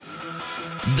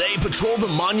They patrol the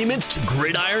monuments to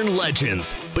gridiron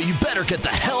legends, but you better get the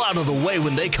hell out of the way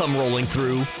when they come rolling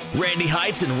through. Randy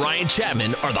Heights and Ryan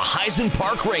Chapman are the Heisman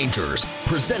Park Rangers,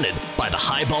 presented by the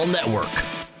Highball Network.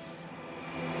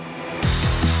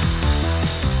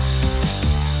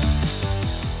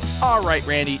 All right,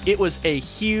 Randy, it was a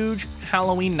huge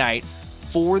Halloween night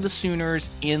for the Sooners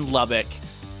in Lubbock.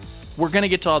 We're going to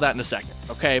get to all that in a second,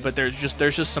 okay? But there's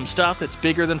just some stuff that's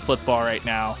bigger than football right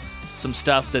now. Some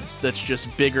stuff that's just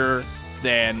bigger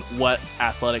than what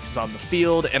athletics is on the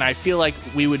field, and I feel like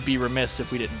we would be remiss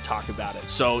if we didn't talk about it.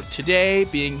 So today,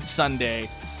 being Sunday,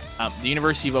 the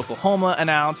University of Oklahoma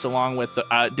announced, along with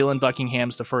Dylan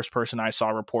Buckingham's the first person I saw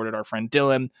reported, our friend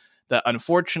Dylan, that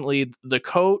unfortunately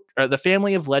the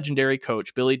family of legendary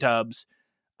coach Billy Tubbs,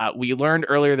 we learned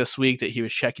earlier this week that he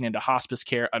was checking into hospice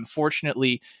care.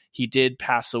 Unfortunately, he did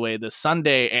pass away this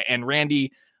Sunday. And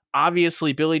Randy,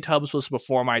 obviously, Billy Tubbs was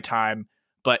before my time,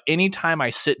 but anytime I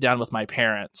sit down with my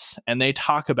parents and they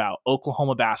talk about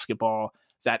Oklahoma basketball,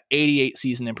 that 88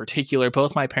 season in particular,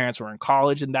 both my parents were in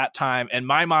college in that time. And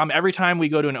my mom, every time we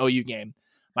go to an OU game,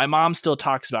 my mom still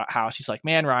talks about how she's like,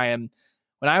 man, Ryan,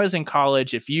 when I was in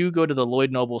college, if you go to the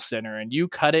Lloyd Noble Center and you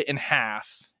cut it in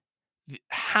half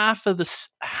of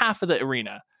the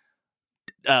arena,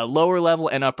 lower level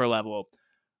and upper level,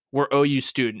 were OU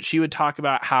students. She would talk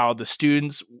about how the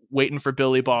students waiting for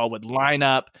Billy Ball would line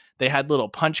up. They had little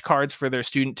punch cards for their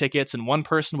student tickets, and one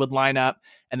person would line up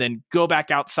and then go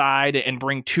back outside and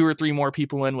bring 2 or 3 more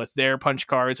people in with their punch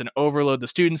cards and overload the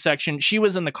student section. She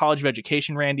was in the College of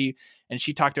Education, Randy, and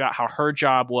she talked about how her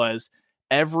job was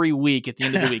every week at the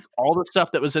end of the week, all the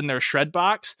stuff that was in their shred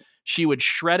box, she would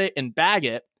shred it and bag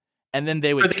it. And then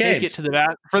they would take it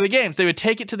to for the games. They would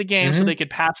take it to the game so they could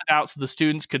pass it out so the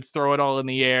students could throw it all in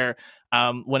the air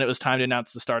when it was time to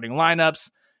announce the starting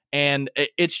lineups. And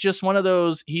it's just one of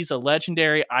those, he's a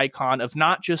legendary icon of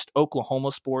not just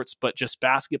Oklahoma sports, but just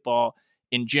basketball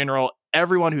in general.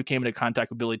 Everyone who came into contact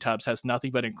with Billy Tubbs has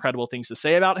nothing but incredible things to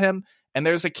say about him. And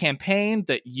there's a campaign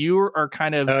that you are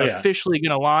kind of officially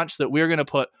going to launch that we're going to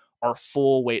put our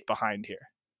full weight behind here.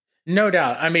 No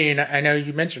doubt. I mean, I know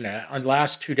you mentioned that on the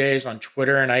last 2 days on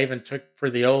Twitter, and I even took for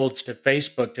the olds to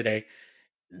Facebook today.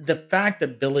 The fact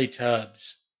that Billy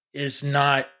Tubbs is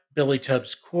not Billy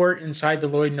Tubbs Court inside the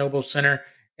Lloyd Noble Center,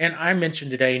 and I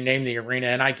mentioned today, name the arena,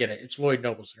 and I get it. It's Lloyd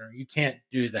Noble Center. You can't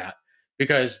do that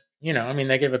because,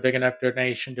 they gave a big enough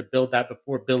donation to build that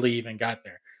before Billy even got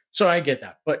there. So I get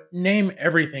that. But name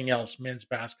everything else men's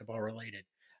basketball related.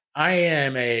 I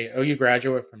am a OU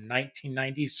graduate from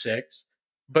 1996.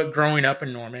 But growing up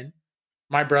in Norman,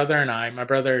 my brother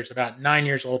is about 9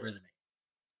 years older than me.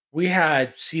 We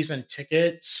had season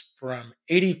tickets from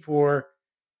 84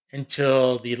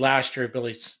 until the last year of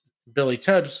Billy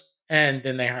Tubbs, and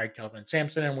then they hired Kelvin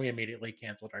Sampson, and we immediately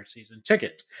canceled our season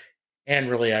tickets. And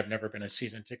really, I've never been a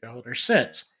season ticket holder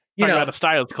since. Talk about a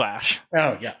styles clash.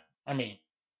 Oh, yeah. I mean,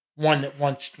 one that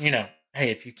wants, hey,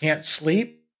 if you can't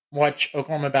sleep, watch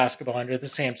Oklahoma basketball under the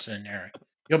Sampson era.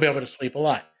 You'll be able to sleep a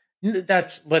lot.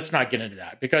 Let's not get into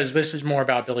that because this is more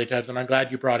about Billy Tubbs, and I'm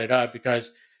glad you brought it up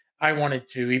because I wanted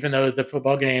to, even though the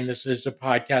football game, this is a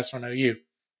podcast on OU.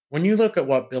 When you look at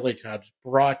what Billy Tubbs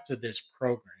brought to this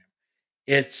program,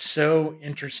 it's so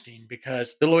interesting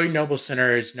because the Lloyd Noble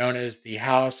Center is known as the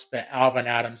house that Alvin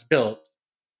Adams built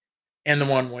and the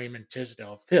one Wayman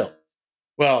Tisdale filled.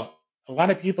 Well, a lot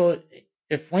of people,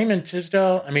 if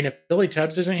Billy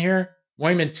Tubbs isn't here,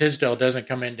 Wayman Tisdale doesn't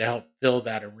come in to help fill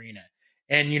that arena.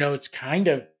 And, it's kind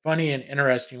of funny and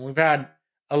interesting. We've had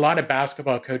a lot of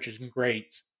basketball coaches and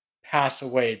greats pass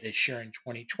away this year in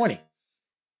 2020.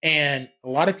 And a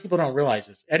lot of people don't realize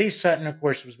this. Eddie Sutton, of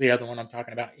course, was the other one I'm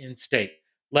talking about in state.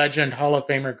 Legend, Hall of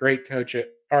Famer, great coach at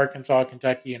Arkansas,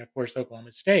 Kentucky, and, of course,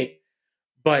 Oklahoma State.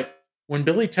 But when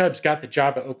Billy Tubbs got the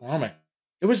job at Oklahoma,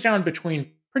 it was down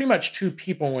between pretty much 2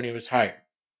 people when he was hired.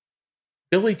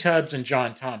 Billy Tubbs and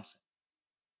John Thompson.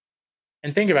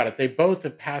 And think about it. They both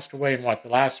have passed away in the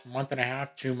last month and a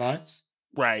half, 2 months?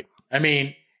 Right. I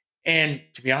mean, and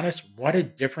to be honest, what a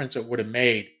difference it would have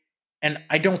made. And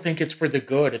I don't think it's for the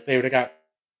good if they would have got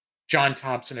John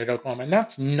Thompson at Oklahoma. And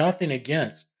that's nothing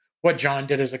against what John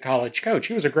did as a college coach.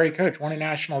 He was a great coach, won a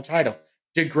national title,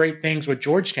 did great things with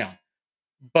Georgetown.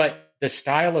 But the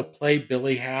style of play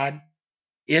Billy had,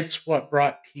 it's what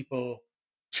brought people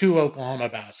to Oklahoma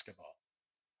basketball.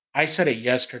 I said it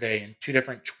yesterday in 2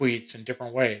 different tweets in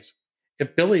different ways.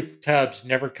 If Billy Tubbs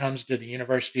never comes to the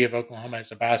University of Oklahoma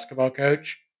as a basketball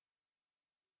coach,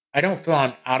 I don't feel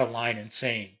I'm out of line in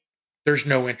saying there's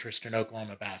no interest in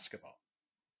Oklahoma basketball.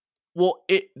 Well,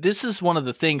 this is one of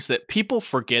the things that people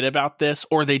forget about this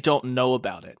or they don't know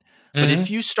about it. But if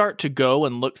you start to go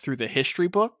and look through the history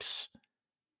books,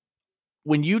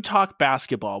 when you talk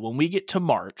basketball, when we get to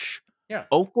March,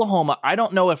 Oklahoma, I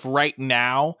don't know if right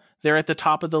now they're at the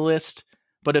top of the list,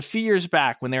 but a few years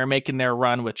back when they were making their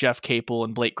run with Jeff Capel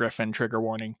and Blake Griffin, trigger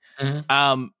warning,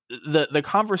 the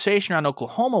conversation around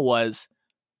Oklahoma was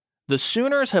the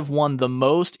Sooners have won the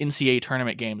most NCAA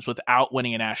tournament games without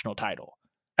winning a national title.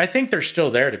 I think they're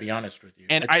still there, to be honest with you.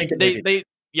 And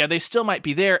they still might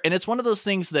be there. And it's one of those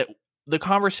things that the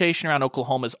conversation around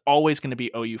Oklahoma is always going to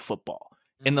be OU football.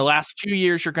 In the last few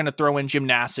years, you're going to throw in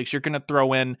gymnastics. You're going to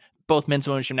throw in both men's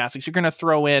and women's gymnastics. You're going to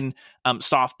throw in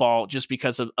softball just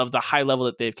because of the high level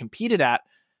that they've competed at.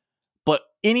 But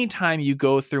anytime you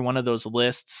go through one of those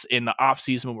lists in the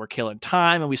offseason when we're killing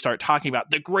time and we start talking about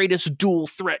the greatest dual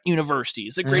threat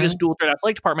universities, the greatest dual threat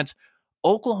athletic departments,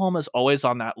 Oklahoma's always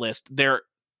on that list.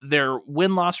 Their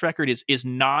win-loss record is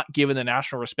not given the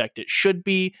national respect it should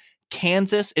be.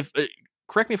 Kansas,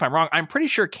 correct me if I'm wrong, I'm pretty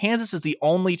sure Kansas is the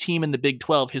only team in the Big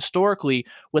 12 historically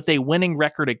with a winning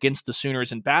record against the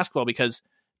Sooners in basketball because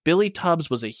Billy Tubbs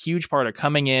was a huge part of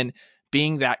coming in,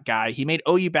 being that guy. He made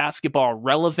OU basketball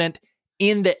relevant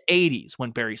in the 80s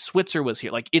when Barry Switzer was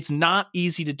here. Like, it's not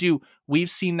easy to do. We've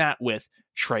seen that with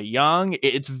Trae Young.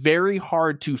 It's very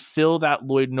hard to fill that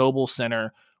Lloyd Noble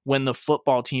Center when the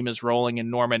football team is rolling in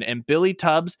Norman. And Billy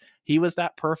Tubbs, he was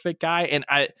that perfect guy. And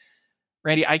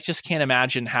Randy, I just can't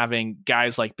imagine having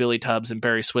guys like Billy Tubbs and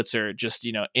Barry Switzer just,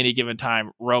 any given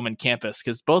time roaming campus,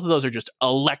 because both of those are just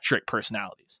electric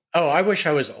personalities. Oh, I wish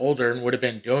I was older and would have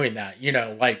been doing that.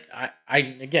 I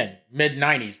again,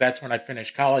 mid-90s, that's when I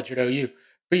finished college at OU.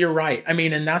 But you're right. I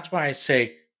mean, and that's why I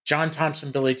say John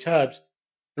Thompson, Billy Tubbs,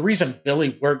 the reason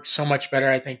Billy worked so much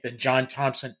better, I think, than John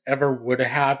Thompson ever would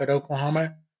have at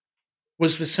Oklahoma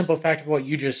was the simple fact of what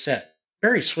you just said.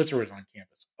 Barry Switzer was on campus.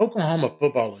 Oklahoma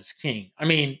football is king. I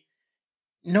mean,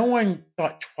 no one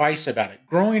thought twice about it.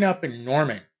 Growing up in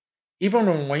Norman, even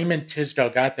when Wayman Tisdale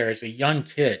got there as a young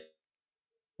kid,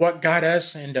 what got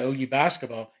us into OU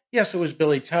basketball, yes, it was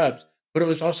Billy Tubbs, but it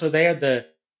was also they had the,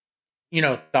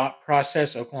 thought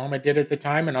process Oklahoma did at the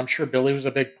time, and I'm sure Billy was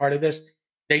a big part of this.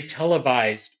 They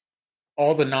televised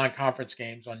all the non-conference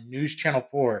games on News Channel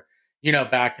 4,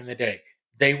 back in the day.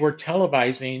 They were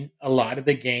televising a lot of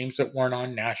the games that weren't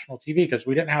on national TV because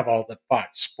we didn't have all the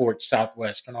Fox Sports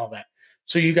Southwest and all that.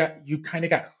 So you kind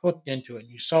of got hooked into it and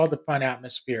you saw the fun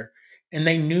atmosphere, and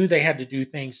they knew they had to do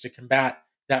things to combat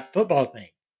that football thing.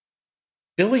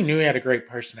 Billy knew he had a great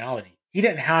personality. He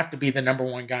didn't have to be the number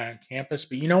one guy on campus,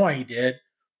 but you know what he did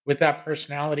with that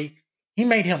personality? He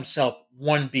made himself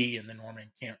 1B in the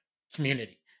Norman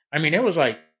community. I mean, it was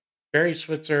like Barry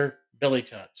Switzer, Billy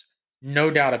Tubbs.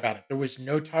 No doubt about it. There was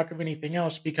no talk of anything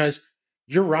else because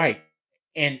you're right.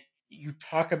 And you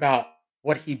talk about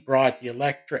what he brought,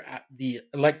 the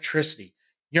electricity.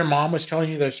 Your mom was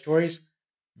telling you those stories.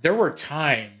 There were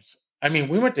times, I mean,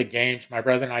 we went to games, my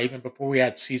brother and I, even before we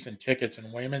had season tickets in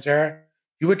Wayman's era,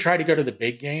 you would try to go to the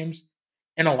big games.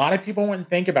 And a lot of people wouldn't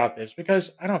think about this because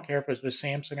I don't care if it was the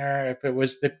Sampson era, if it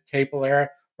was the Capel era,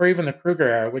 or even the Kruger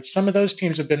era, which some of those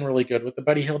teams have been really good with the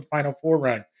Buddy Hield Final Four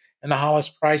run and the Hollis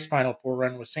Price Final Four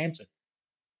run with Sampson.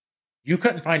 You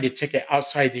couldn't find a ticket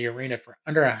outside the arena for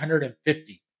under $150,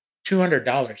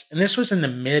 $200. And this was in the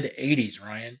mid-'80s,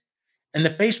 Ryan. And the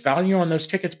face value on those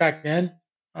tickets back then,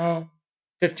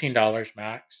 $15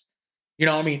 max.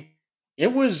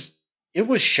 It was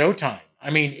showtime. I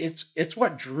mean, it's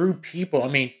what drew people. I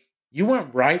mean, you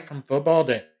went right from football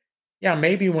to,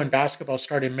 maybe when basketball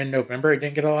started mid-November, it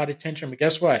didn't get a lot of attention. But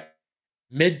guess what?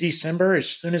 Mid-December, as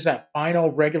soon as that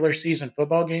final regular season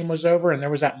football game was over and there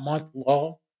was that month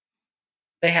lull,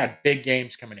 they had big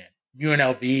games coming in.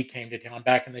 UNLV came to town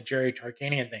back in the Jerry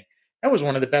Tarkanian thing. That was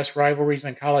one of the best rivalries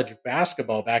in college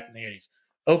basketball back in the 80s.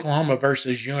 Oklahoma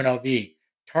versus UNLV.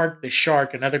 Tark the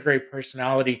Shark, another great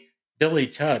personality. Billy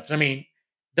Tubbs. I mean,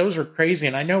 those are crazy.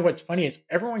 And I know what's funny is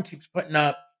everyone keeps putting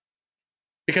up,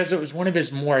 because it was one of his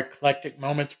more eclectic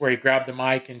moments where he grabbed the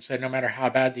mic and said, no matter how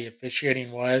bad the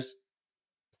officiating was,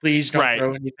 please don't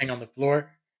throw anything on the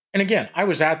floor. And again, I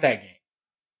was at that game.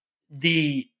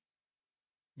 The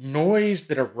noise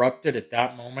that erupted at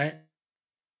that moment,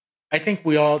 I think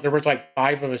there was like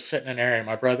 5 of us sitting in an area.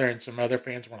 My brother and some other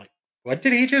fans were like, what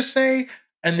did he just say?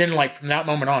 And then like from that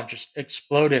moment on, just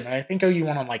exploded. And I think OU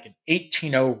went on like an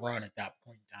 18-0 run at that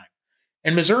point in time.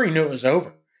 And Missouri knew it was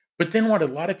over. But then what a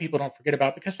lot of people don't forget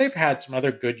about, because they've had some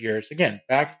other good years. Again,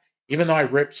 even though I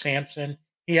ripped Sampson,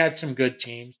 he had some good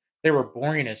teams. They were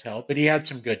boring as hell, but he had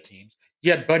some good teams.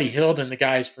 You had Buddy Hield and the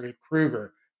guys for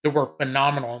Kruger that were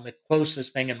phenomenal and the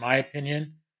closest thing, in my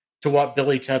opinion, to what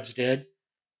Billy Tubbs did.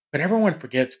 But everyone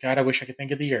forgets, God, I wish I could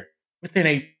think of the year. Within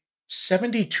a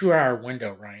 72-hour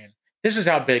window, Ryan. This is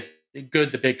how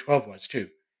good the Big 12 was, too.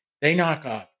 They knock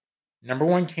off number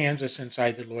one Kansas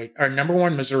inside the Lloyd, or number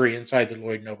one Missouri inside the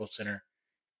Lloyd Noble Center.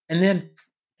 And then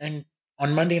and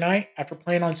on Monday night, after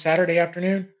playing on Saturday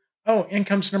afternoon, in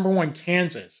comes number one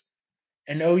Kansas.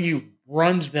 And OU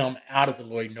runs them out of the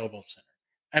Lloyd Noble Center.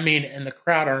 I mean, and the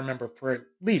crowd, I remember for at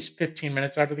least 15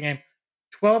 minutes after the game,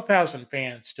 12,000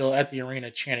 fans still at the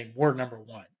arena chanting, "We're number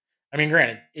one." I mean,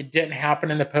 granted, it didn't happen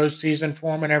in the postseason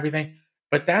form and everything,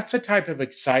 but that's the type of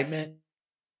excitement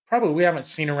probably we haven't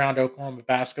seen around Oklahoma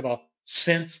basketball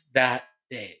since that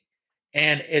day.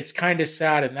 And it's kind of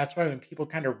sad. And that's why when people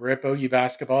kind of rip OU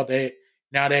basketball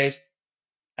nowadays,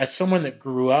 as someone that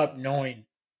grew up knowing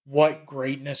what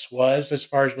greatness was as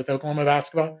far as with Oklahoma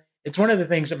basketball, it's one of the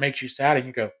things that makes you sad. And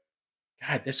you go,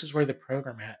 God, this is where the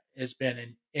program has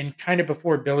been. And kind of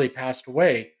before Billy passed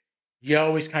away, you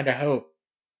always kind of hope,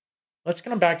 let's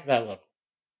get them back to that level.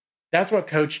 That's what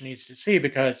coach needs to see,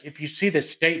 because if you see the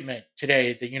statement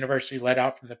today the university let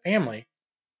out from the family,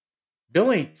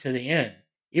 Billy to the end,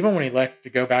 even when he left to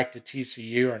go back to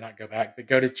TCU, or not go back, but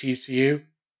go to TCU,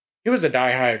 he was a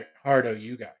diehard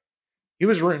OU guy. He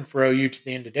was rooting for OU to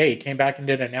the end of the day. He came back and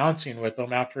did announcing with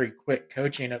them after he quit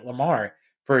coaching at Lamar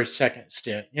for his second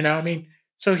stint. You know what I mean?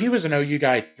 So he was an OU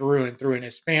guy through and through in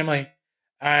his family.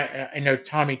 I know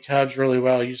Tommy Tubbs really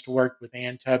well. I used to work with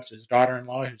Ann Tubbs, his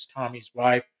daughter-in-law, who's Tommy's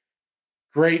wife.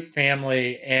 Great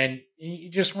family, and you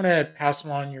just want to pass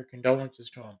along your condolences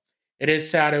to him. It is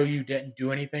sad OU didn't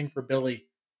do anything for Billy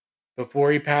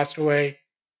before he passed away.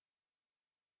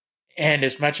 And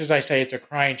as much as I say it's a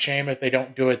crying shame if they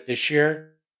don't do it this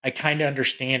year, I kind of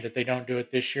understand that they don't do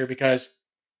it this year, because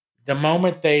the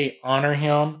moment they honor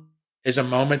him is a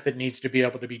moment that needs to be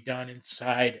able to be done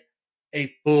inside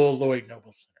a full Lloyd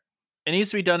Noble Center. It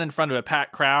needs to be done in front of a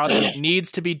packed crowd, and it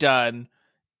needs to be done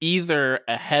either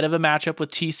ahead of a matchup with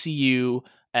TCU,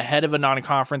 ahead of a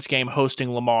non-conference game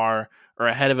hosting Lamar, or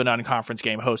ahead of a non-conference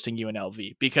game hosting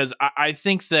UNLV. Because I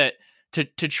think that to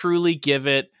truly give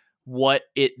it what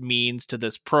it means to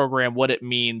this program, what it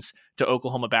means to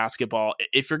Oklahoma basketball,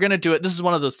 if you're going to do it, this is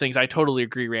one of those things, I totally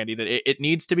agree, Randy, that it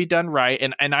needs to be done right.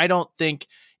 And I don't think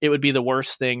it would be the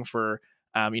worst thing for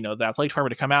the athletic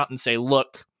department to come out and say,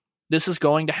 look, this is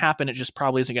going to happen. It just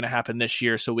probably isn't going to happen this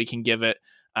year, so we can give it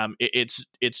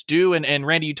it's due. And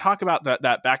Randy, you talk about that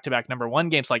back-to-back number one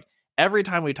games. Like every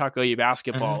time we talk OU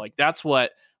basketball, like that's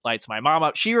what lights my mom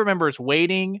up. She remembers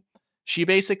waiting. She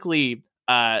basically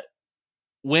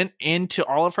went into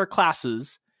all of her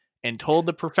classes and told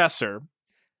the professor,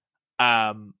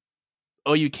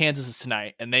 OU Kansas is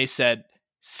tonight. And they said,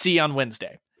 see you on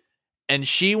Wednesday. And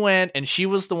she went, and she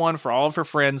was the one for all of her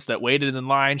friends that waited in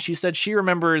line. She said she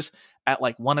remembers at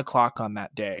like 1:00 on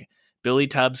that day, Billy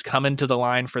Tubbs coming to the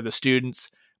line for the students,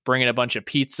 bringing a bunch of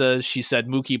pizzas. She said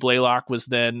Mookie Blaylock was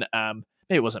then, maybe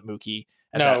it wasn't Mookie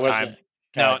at that time.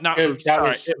 No, not Mookie.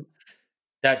 Sorry.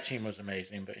 That team was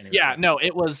amazing. But anyway. Yeah, no,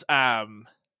 it was,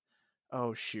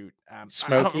 oh shoot.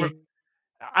 Smokey?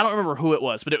 I don't remember who it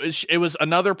was, but it was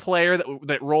another player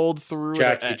that rolled through.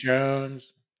 Jackie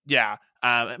Jones. Yeah.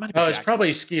 It might have been it's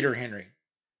probably Skeeter Henry.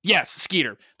 Yes,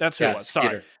 Skeeter. That's who it was.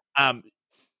 Skeeter. Sorry.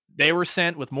 They were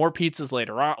sent with more pizzas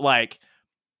later on. Like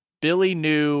Billy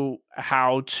knew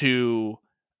how to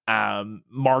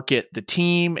market the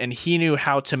team, and he knew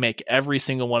how to make every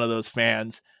single one of those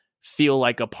fans feel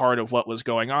like a part of what was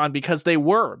going on, because the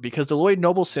Lloyd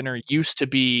Noble Center used to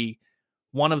be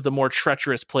one of the more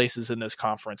treacherous places in this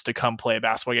conference to come play a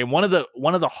basketball game. One of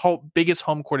the biggest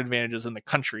home court advantages in the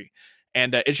country.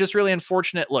 And it's just really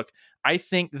unfortunate. Look, I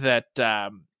think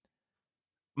that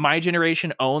my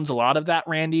generation owns a lot of that,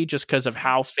 Randy, just because of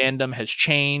how fandom has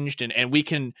changed. And we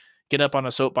can get up on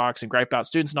a soapbox and gripe about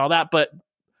students and all that. But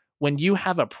when you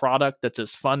have a product that's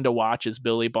as fun to watch as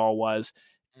Billy Ball was,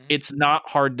 it's not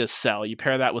hard to sell. You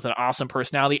pair that with an awesome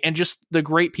personality and just the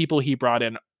great people he brought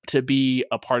in to be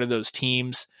a part of those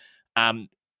teams.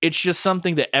 It's just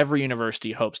something that every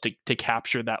university hopes to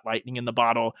capture that lightning in the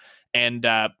bottle. And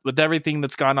with everything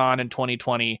that's gone on in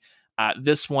 2020,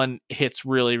 this one hits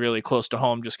really, really close to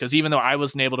home, just because even though I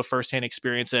wasn't able to firsthand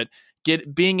experience it,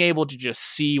 being able to just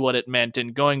see what it meant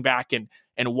and going back and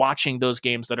watching those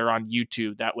games that are on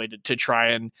YouTube that way to try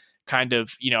and kind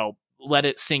of, let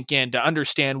it sink in, to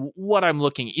understand what I'm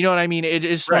looking. You know what I mean?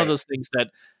 It's one of those things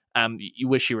that you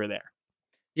wish you were there.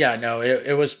 Yeah, no,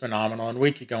 it was phenomenal. And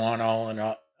we could go on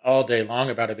all day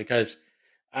long about it, because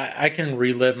I can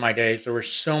relive my days. There were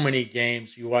so many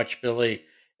games you watch Billy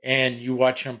and you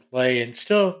watch him play. And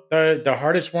still the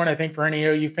hardest one, I think, for any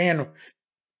OU fan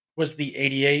was the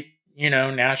 88,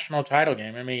 national title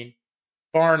game. I mean,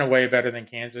 far and away better than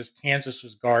Kansas. Kansas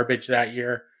was garbage that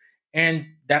year. And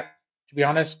that, to be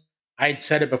honest, I had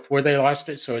said it before they lost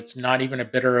it, so it's not even a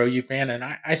bitter OU fan. And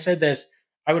I said this,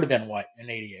 I would have been what, in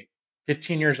 88?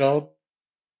 15 years old?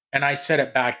 And I said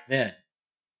it back then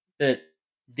that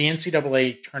the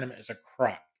NCAA tournament is a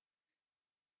crock.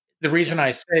 The reason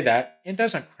I say that, it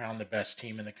doesn't crown the best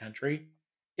team in the country.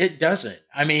 It doesn't.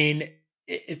 I mean,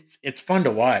 it's fun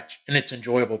to watch and it's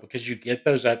enjoyable because you get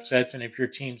those upsets. And if your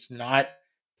team's not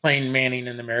playing Manning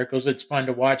and the Miracles, it's fun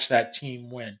to watch that team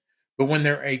win. But when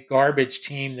they're a garbage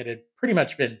team that had pretty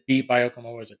much been beat by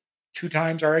Oklahoma, was it 2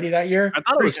 times already that year? I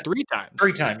thought it was 3 times.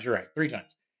 3 times, you're right. 3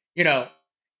 times. You know,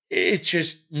 it's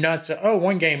just nuts. Oh,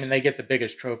 one game and they get the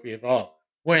biggest trophy of all.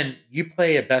 When you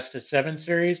play a best of 7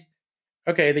 series,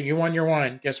 okay, then you won your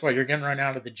one. Guess what? You're getting run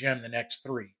out of the gym the next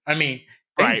 3. I mean,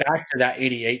 think back to that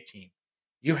 88 team.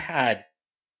 You had,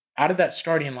 out of that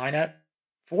starting lineup,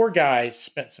 4 guys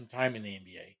spent some time in the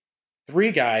NBA.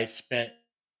 3 guys spent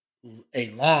a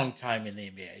long time in the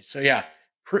NBA. So, yeah,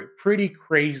 pretty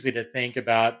crazy to think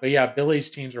about. But, yeah,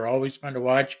 Billy's teams are always fun to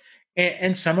watch.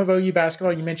 And some of OU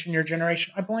basketball, you mentioned your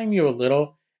generation. I blame you a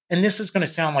little. And this is going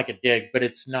to sound like a dig, but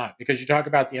it's not, because you talk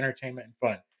about the entertainment and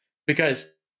fun. Because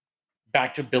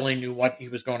back to Billy knew what he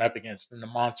was going up against and the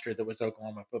monster that was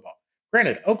Oklahoma football.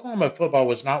 Granted, Oklahoma football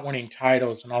was not winning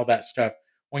titles and all that stuff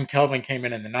when Kelvin came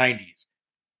in the 90s.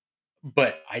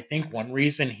 But I think one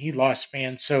reason he lost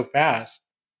fans so fast,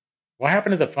 what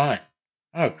happened to the fun?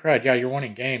 Oh, crud, yeah, you're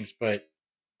winning games, but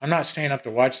I'm not staying up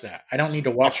to watch that. I don't need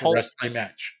to watch a wrestling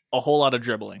match. A whole lot of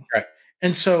dribbling. Right.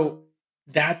 And so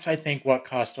that's, I think, what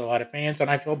cost a lot of fans, and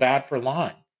I feel bad for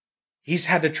Lon. He's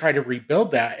had to try to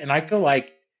rebuild that, and I feel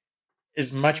like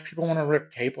as much people want to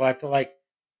rip Capel, I feel like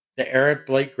the era of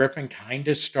Blake Griffin kind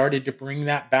of started to bring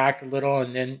that back a little.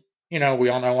 And then, we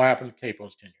all know what happened with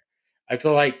Capel's tenure. I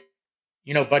feel like,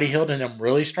 Buddy Hield and them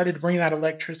really started to bring that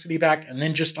electricity back. And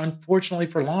then just unfortunately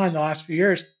for Lon, the last few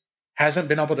years, hasn't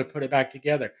been able to put it back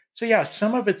together. So, yeah,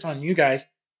 some of it's on you guys.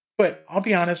 But I'll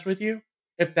be honest with you,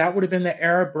 if that would have been the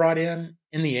era brought in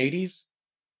the 80s,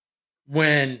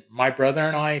 when my brother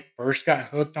and I first got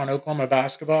hooked on Oklahoma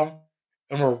basketball,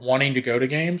 and we're wanting to go to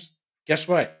games, guess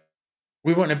what?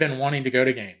 We wouldn't have been wanting to go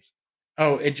to games.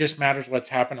 Oh, it just matters what's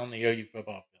happened on the OU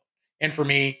football field. And for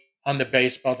me, on the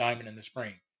baseball diamond in the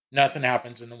spring. Nothing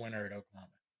happens in the winter at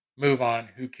Oklahoma. Move on.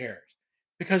 Who cares?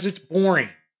 Because it's boring.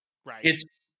 Right. It's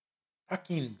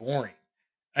fucking boring.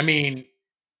 I mean,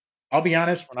 I'll be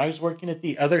honest, when I was working at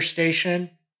the other station,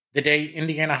 the day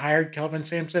Indiana hired Kelvin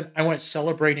Sampson, I went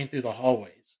celebrating through the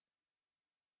hallways.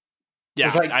 Yeah, it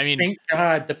was like, thank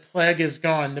God, the plague is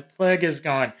gone. The plague is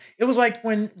gone. It was like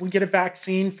when we get a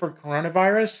vaccine for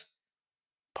coronavirus.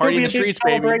 Party in the streets,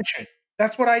 baby.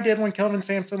 That's what I did when Kelvin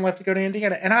Sampson left to go to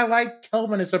Indiana. And I like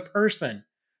Kelvin as a person.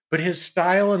 But his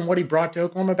style and what he brought to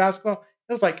Oklahoma basketball,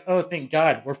 it was like, oh, thank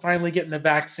God, we're finally getting the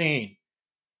vaccine.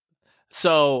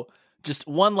 So just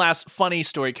one last funny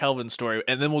story, Kelvin story,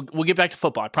 and then we'll get back to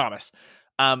football, I promise.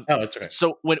 It's okay.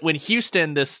 So when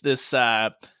Houston, this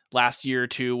last year or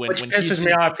two, when pisses Houston,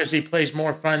 me off because he plays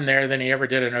more fun there than he ever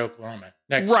did in Oklahoma.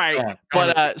 Right.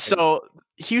 So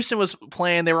Houston was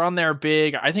playing, they were on their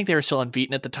big, I think they were still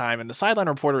unbeaten at the time. And the sideline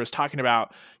reporter was talking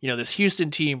about, this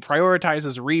Houston team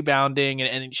prioritizes rebounding.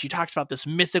 And she talks about this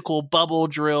mythical bubble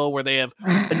drill where they have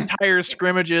entire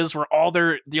scrimmages where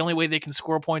the only way they can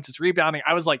score points is rebounding.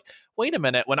 I was like, wait a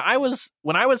minute. When I was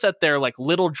at their like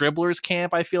little dribblers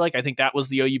camp, I think that was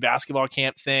the OU basketball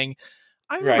camp thing.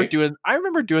 I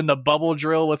remember doing the bubble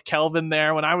drill with Kelvin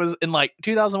there when I was in like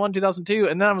 2001, 2002.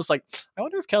 And then I was like, I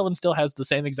wonder if Kelvin still has the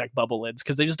same exact bubble lids,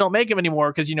 because they just don't make them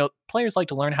anymore. Because, players like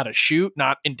to learn how to shoot,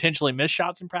 not intentionally miss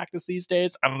shots in practice these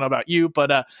days. I don't know about you,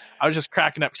 but I was just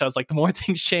cracking up because I was like, the more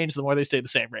things change, the more they stay the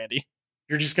same, Randy.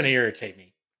 You're just going to irritate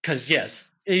me. Because, yes,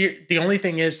 the only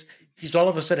thing is he's all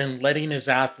of a sudden letting his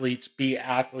athletes be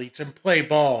athletes and play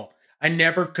ball. I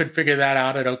never could figure that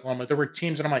out at Oklahoma. There were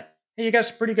teams that I'm like, hey, you got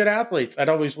some pretty good athletes. I'd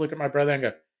always look at my brother and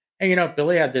go, hey, if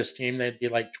Billy had this team, they'd be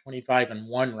like 25-1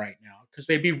 right now because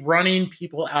they'd be running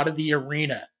people out of the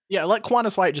arena. Yeah, let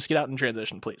Quantas White just get out in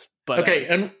transition, please. But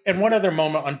okay, and one other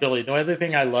moment on Billy, the other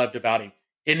thing I loved about him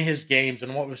in his games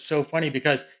and what was so funny,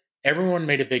 because everyone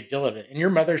made a big deal of it, and your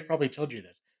mother's probably told you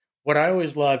this. What I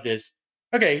always loved is,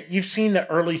 okay, you've seen the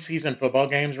early season football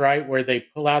games, right, where they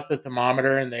pull out the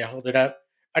thermometer and they hold it up.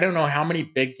 I don't know how many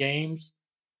big games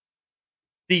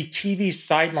the TV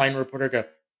sideline reporter go,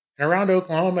 and around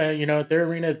Oklahoma, at their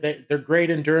arena, they're great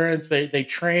endurance. They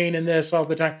train in this all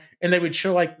the time. And they would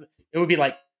show it would be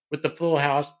like with the full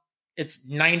house, it's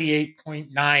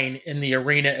 98.9 in the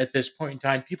arena at this point in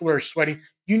time. People are sweating.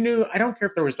 I don't care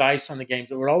if there was ice on the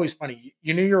games. It was always funny.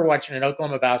 You knew you were watching an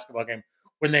Oklahoma basketball game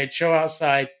when they'd show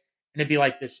outside and it'd be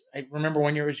like this. I remember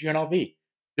one year it was UNLV.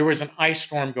 There was an ice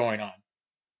storm going on,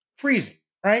 freezing,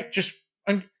 right? Just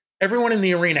everyone in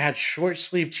the arena had short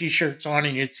sleeve t-shirts on,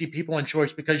 and you'd see people in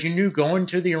shorts because you knew going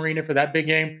to the arena for that big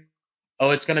game, oh,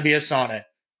 it's going to be a sauna.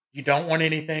 You don't want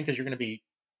anything because you're going to be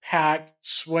packed,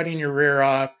 sweating your rear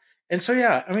off. And so,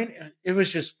 yeah, I mean, it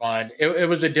was just fun. It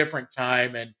was a different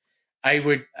time. And I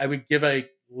would give a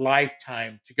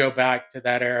lifetime to go back to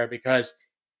that era because,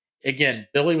 again,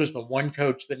 Billy was the one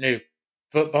coach that knew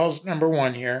football's number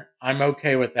one here. I'm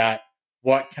okay with that.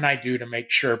 What can I do to make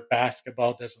sure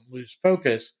basketball doesn't lose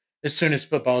focus as soon as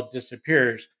football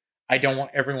disappears? I don't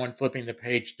want everyone flipping the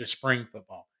page to spring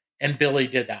football. And Billy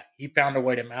did that. He found a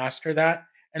way to master that.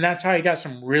 And that's how he got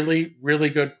some really, really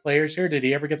good players here. Did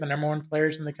he ever get the number one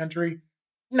players in the country?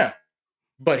 No.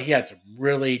 But he had some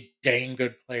really dang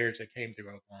good players that came through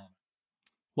Oklahoma.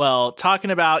 Well,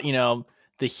 talking about,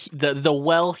 the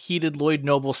well-heated Lloyd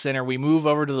Noble Center, we move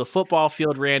over to the football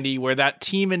field, Randy, where that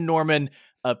team in Norman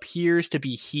appears to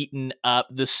be heating up.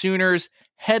 The Sooners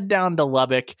head down to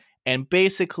Lubbock and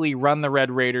basically run the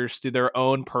Red Raiders through their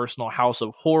own personal house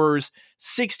of horrors.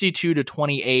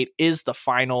 62-28 is the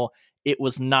final. It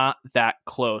was not that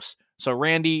close. So,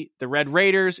 Randy, the Red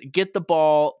Raiders get the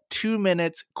ball, 2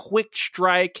 minutes, quick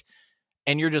strike,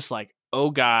 and you're just like,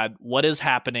 oh God, what is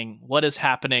happening? What is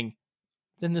happening?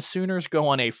 Then the Sooners go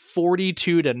on a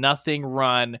 42-0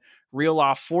 run, reel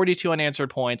off 42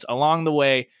 unanswered points. Along the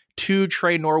way, 2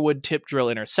 Trey Norwood tip drill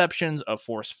interceptions, a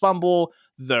forced fumble,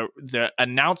 the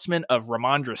announcement of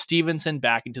Ramondre Stevenson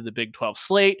back into the Big 12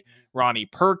 slate, Ronnie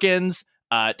Perkins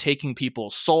taking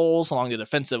people's souls along the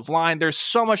defensive line. There's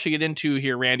so much to get into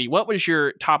here, Randy. What was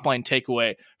your top line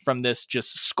takeaway from this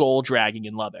just skull dragging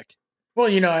in Lubbock? Well,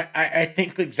 I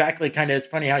think exactly kind of, it's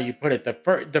funny how you put it.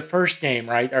 The first game,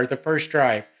 right, or the first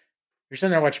drive, you're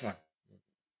sitting there watching going,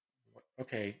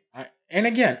 okay. And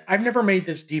again, I've never made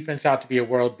this defense out to be a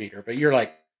world beater, but you're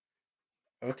like,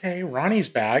 okay, Ronnie's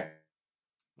back.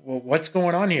 Well, what's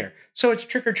going on here? So it's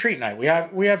trick or treat night.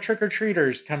 We have trick or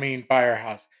treaters coming by our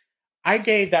house. I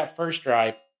gave that first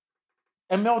drive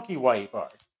a Milky Way bar.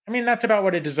 I mean, that's about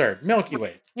what it deserved. Milky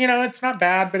Way. It's not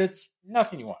bad, but it's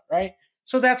nothing you want, right?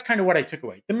 So that's kind of what I took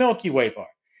away, the Milky Way bar.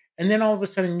 And then all of a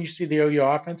sudden you see the OU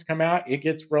offense come out. It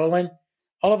gets rolling.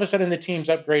 All of a sudden the team's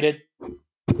upgraded.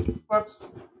 Whoops.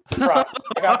 Props.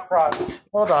 I got props.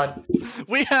 Hold on.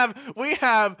 We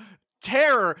have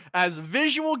terror as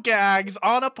visual gags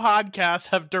on a podcast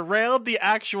have derailed the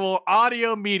actual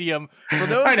audio medium. For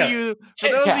those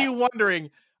of you wondering,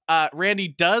 Randy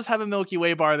does have a Milky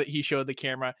Way bar that he showed the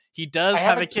camera. He does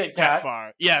have a Kit Kat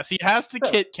bar. Yes, he has the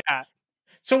Kit Kat.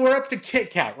 So we're up to Kit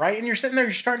Kat, right? And you're sitting there,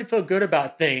 you're starting to feel good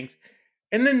about things.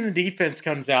 And then the defense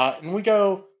comes out, and we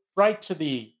go right to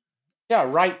the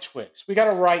right Twix. We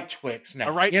got a right Twix now.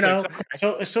 A right Twix.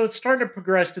 Okay. So it's starting to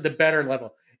progress to the better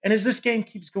level. And as this game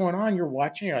keeps going on, you're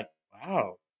watching, you're like,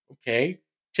 wow, okay.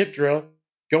 Tip drill,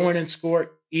 go in and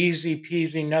score, easy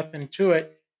peasy, nothing to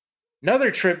it.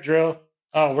 Another trip drill.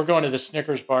 Oh, we're going to the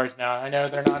Snickers bars now. I know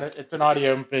they're not. It's an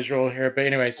audio and visual here, but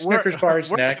anyway, Snickers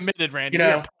bars we're next. Committed, Randy.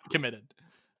 We're committed.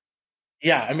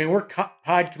 Yeah, I mean, we're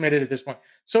pod committed at this point.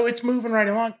 So it's moving right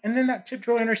along. And then that tip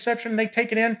drill interception, they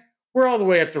take it in. We're all the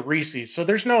way up to Reese's. So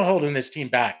there's no holding this team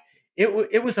back.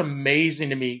 It was amazing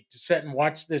to me to sit and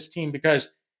watch this team because,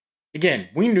 again,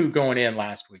 we knew going in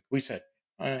last week. We said,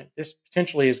 this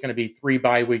potentially is going to be 3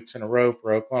 bye weeks in a row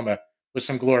for Oklahoma with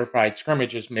some glorified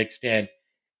scrimmages mixed in.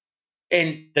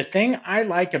 And the thing I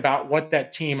like about what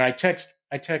that team, I text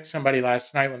somebody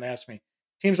last night when they asked me,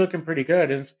 team's looking pretty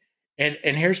good. And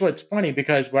here's what's funny,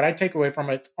 because what I take away from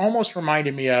it, it's almost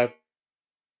reminded me of,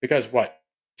 because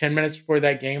 10 minutes before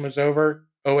that game was over,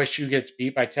 OSU gets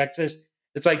beat by Texas.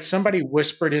 It's like somebody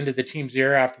whispered into the team's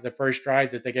ear after the first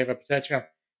drive that they gave up a touchdown.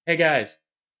 Hey guys,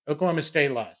 Oklahoma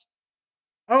State lost.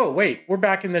 Oh, wait, we're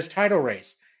back in this title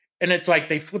race. And it's like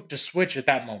they flipped a switch at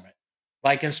that moment.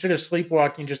 Like instead of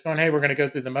sleepwalking, just going, hey, we're going to go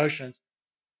through the motions.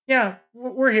 Yeah,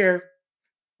 we're here.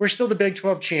 We're still the Big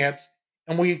 12 champs.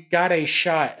 And we got a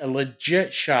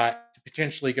legit shot to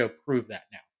potentially go prove that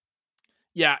now.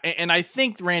 Yeah, and I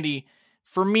think, Randy,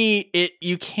 for me,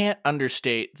 you can't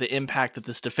understate the impact that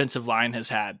this defensive line has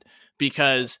had,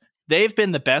 because they've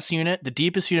been the best unit, the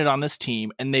deepest unit on this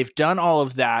team, and they've done all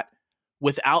of that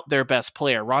without their best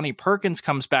player. Ronnie Perkins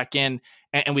comes back in,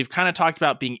 and we've kind of talked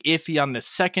about being iffy on the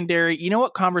secondary. You know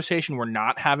what conversation we're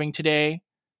not having today?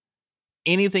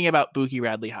 Anything about Buki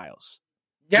Radley-Hiles.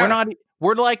 Yeah.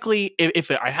 We're likely,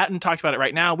 if I hadn't talked about it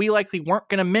right now, we likely weren't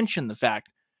going to mention the fact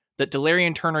that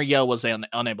Delarian Turner-Yell was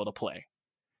unable to play.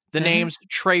 The names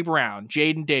Trey Brown,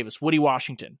 Jaden Davis, Woody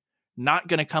Washington, not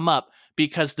going to come up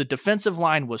because the defensive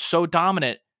line was so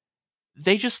dominant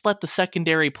they just let the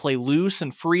secondary play loose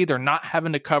and free. They're not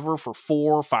having to cover for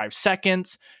 4 or 5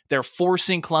 seconds. They're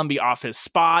forcing Columbia off his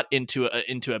spot into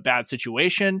a bad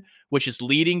situation, which is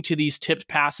leading to these tipped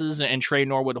passes and Trey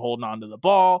Norwood holding on to the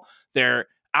ball. They're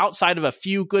outside of a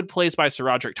few good plays by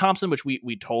SaRodorick Thompson, which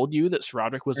we told you that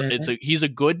SaRodorick was he's a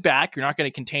good back. You're not going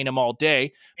to contain him all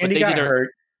day. But and he got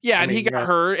hurt. Yeah, and he got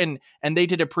hurt, and they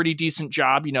did a pretty decent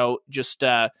job, just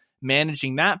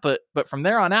managing that. But from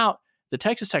there on out, the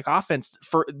Texas Tech offense,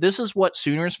 this is what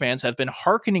Sooners fans have been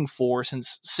hearkening for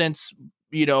since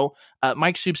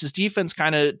Mike Stoops' defense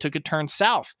kind of took a turn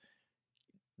south.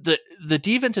 The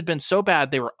defense had been so bad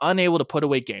they were unable to put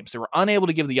away games. They were unable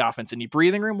to give the offense any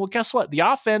breathing room. Well, guess what? The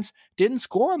offense didn't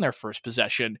score on their first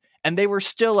possession, and they were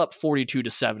still up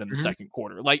 42-7 in the second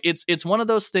quarter. Like it's one of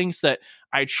those things that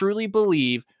I truly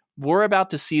believe we're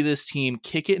about to see this team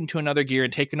kick it into another gear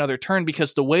and take another turn,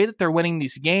 because the way that they're winning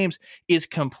these games is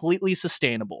completely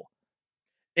sustainable.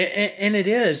 And it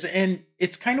is. And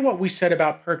it's kind of what we said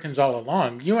about Perkins all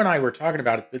along. You and I were talking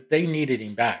about it, that they needed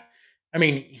him back. I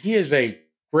mean, he is a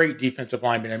great defensive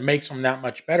lineman and makes him that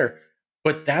much better.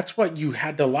 But that's what you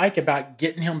had to like about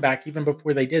getting him back even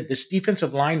before they did. This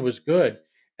defensive line was good.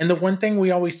 And the one thing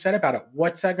we always said about it,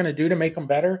 what's that going to do to make them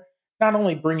better? Not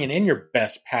only bringing in your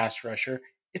best pass rusher,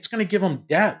 it's going to give them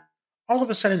depth. All of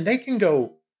a sudden, they can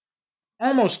go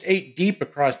almost 8 deep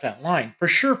across that line. For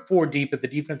sure, 4 deep at the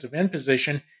defensive end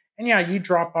position. And yeah, you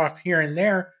drop off here and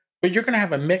there, but you're going to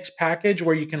have a mixed package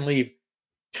where you can leave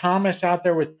Thomas out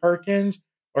there with Perkins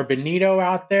or Benito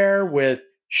out there with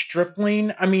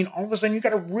Stripling. I mean, all of a sudden, you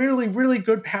got a really, really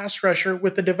good pass rusher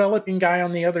with a developing guy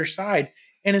on the other side.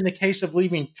 And in the case of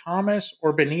leaving Thomas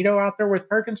or Benito out there with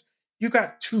Perkins, you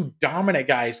got 2 dominant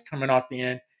guys coming off the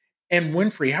end. And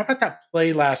Winfrey, how about that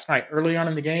play last night early on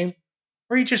in the game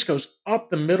where he just goes up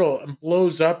the middle and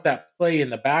blows up that play in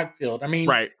the backfield? I mean,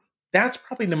 right. That's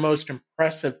probably the most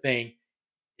impressive thing,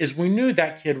 is we knew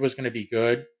that kid was going to be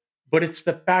good, but it's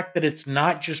the fact that it's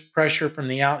not just pressure from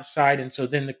the outside, and so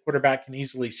then the quarterback can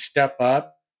easily step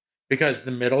up because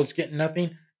the middle's getting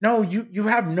nothing. No, you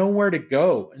have nowhere to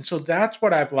go. And so that's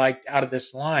what I've liked out of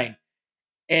this line.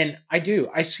 And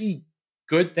I see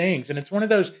good things. And it's one of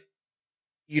those,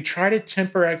 you try to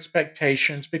temper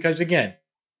expectations because, again,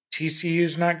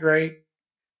 TCU's not great.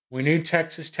 We knew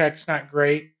Texas Tech's not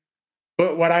great.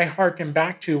 But what I hearken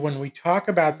back to when we talk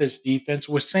about this defense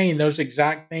was saying those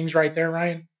exact things right there,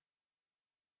 Ryan.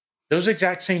 Those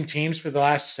exact same teams for the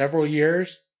last several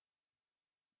years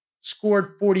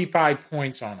scored 45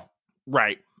 points on them.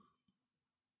 Right.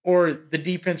 Or the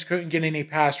defense couldn't get any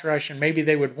pass rush, and maybe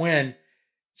they would win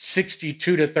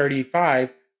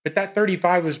 62-35. But that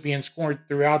 35 was being scored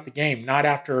throughout the game, not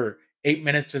after 8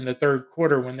 minutes in the third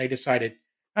quarter when they decided,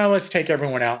 let's take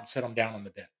everyone out and sit them down on the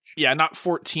bench. Yeah, not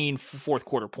 14 fourth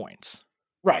quarter points.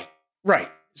 Right.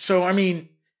 So, I mean,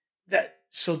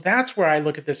 that's where I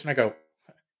look at this and I go,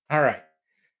 all right,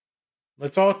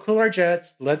 let's all cool our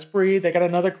jets. Let's breathe. They got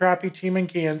another crappy team in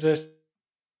Kansas.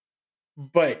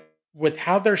 But with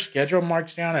how their schedule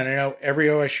marks down, and I know every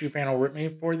OSU fan will rip me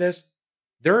for this,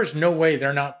 there is no way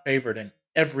they're not favored in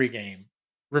every game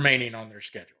remaining on their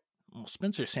schedule. Well,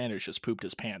 Spencer Sanders just pooped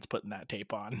his pants putting that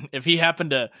tape on, if he happened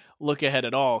to look ahead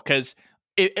at all. Because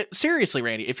seriously,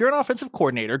 Randy, if you're an offensive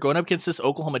coordinator going up against this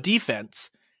Oklahoma defense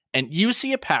and you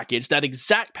see a package, that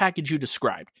exact package you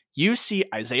described, you see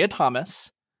Isaiah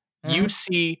Thomas, you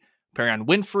see Perion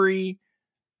Winfrey,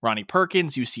 Ronnie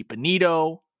Perkins, you see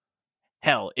Benito.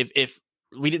 Hell, if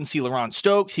we didn't see LaRon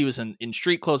Stokes, he was in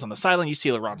street clothes on the sideline, you see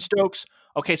LaRon Stokes.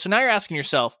 Okay, so now you're asking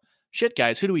yourself, shit,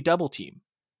 guys, who do we double team?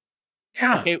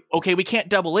 Yeah. Okay, we can't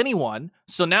double anyone.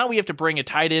 So now we have to bring a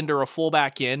tight end or a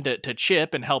fullback in to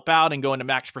chip and help out and go into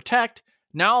max protect.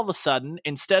 Now all of a sudden,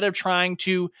 instead of trying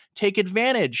to take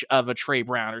advantage of a Trey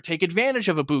Brown or take advantage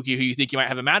of a Buki who you think you might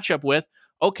have a matchup with,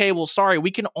 okay, well, sorry,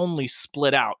 we can only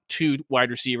split out 2 wide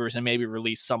receivers and maybe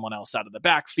release someone else out of the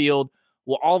backfield.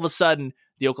 Well, all of a sudden,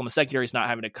 the Oklahoma secondary is not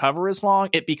having to cover as long.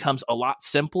 It becomes a lot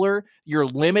simpler. You're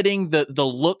limiting the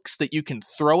looks that you can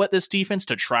throw at this defense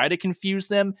to try to confuse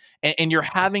them, and you're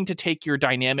having to take your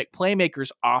dynamic playmakers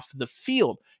off the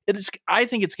field. I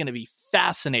think it's going to be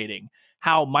fascinating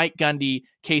how Mike Gundy,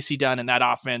 Casey Dunn, and that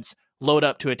offense load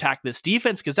up to attack this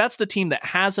defense, because that's the team that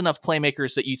has enough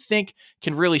playmakers that you think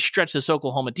can really stretch this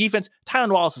Oklahoma defense.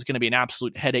 Tylan Wallace is going to be an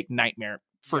absolute headache nightmare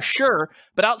for sure.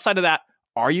 But outside of that,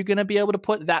 are you going to be able to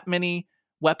put that many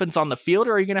weapons on the field,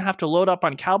 or are you going to have to load up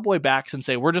on cowboy backs and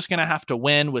say, we're just going to have to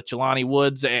win with Jelani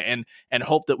Woods and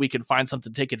hope that we can find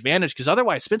something to take advantage? Because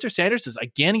otherwise, Spencer Sanders is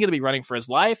again going to be running for his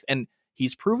life. And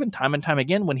he's proven time and time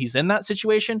again, when he's in that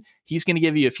situation, he's going to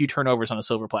give you a few turnovers on a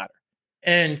silver platter.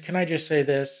 And can I just say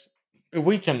this?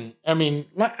 we can, I mean,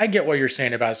 I get what you're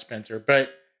saying about Spencer, but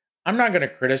I'm not going to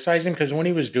criticize him because when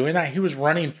he was doing that, he was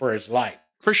running for his life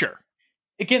For sure.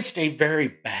 against a very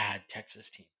bad Texas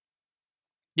team.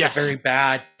 Yes. A very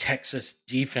bad Texas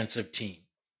defensive team.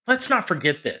 Let's not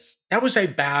forget this. That was a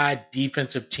bad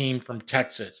defensive team from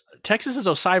Texas. Texas is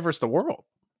Osai versus the world.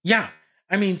 Yeah.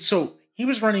 I mean, so he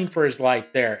was running for his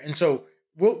life there. And so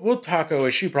we'll talk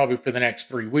OSU probably for the next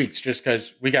 3 weeks just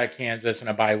because we got Kansas and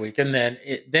a bye week. And then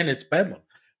it's Bedlam.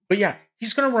 But yeah,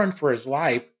 he's going to run for his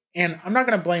life. And I'm not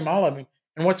going to blame all of him.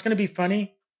 And what's going to be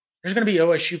funny, there's going to be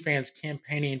OSU fans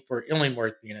campaigning for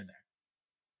Illingworth being in there.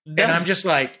 And I'm just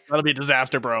like, that'll be a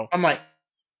disaster, bro. I'm like,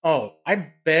 oh,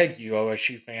 I beg you,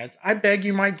 OSU fans. I beg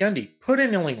you, Mike Gundy, put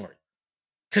in Illingworth.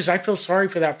 Because I feel sorry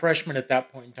for that freshman at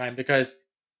that point in time because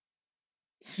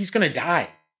he's going to die.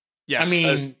 Yes, I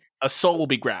mean, a soul will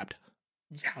be grabbed.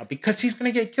 Yeah, because he's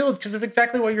going to get killed because of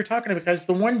exactly what you're talking about. Because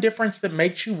the one difference that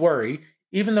makes you worry,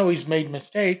 even though he's made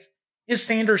mistakes, is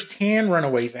Sanders can run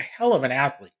away. He's a hell of an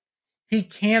athlete. He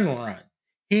can run.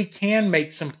 He can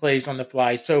make some plays on the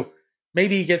fly. So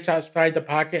maybe he gets outside the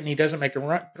pocket and he doesn't make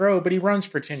a throw, but he runs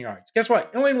for 10 yards. Guess what?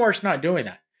 Illingworth's not doing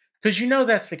that because you know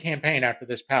that's the campaign after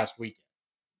this past weekend.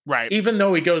 Right. Even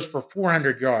though he goes for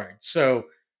 400 yards. So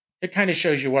it kind of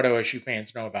shows you what OSU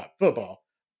fans know about football.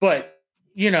 But,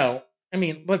 you know, I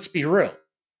mean, let's be real.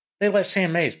 They let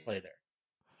Sam Mays play there.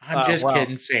 I'm just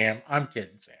kidding, Sam. I'm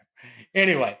kidding, Sam.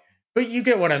 Anyway, but you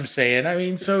get what I'm saying. I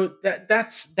mean, so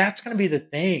that's going to be the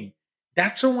thing.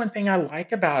 That's the one thing I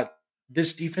like about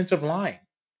this defensive line.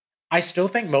 I still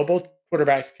think mobile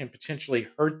quarterbacks can potentially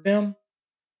hurt them,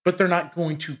 but they're not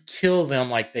going to kill them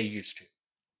like they used to.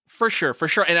 For sure.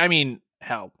 And I mean,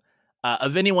 hell,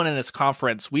 of anyone in this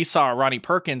conference, we saw Ronnie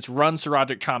Perkins run Sir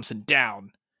Roderick Thompson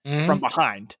down from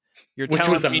behind. Which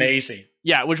was amazing.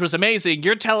 Yeah, which was amazing.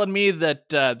 You're telling me that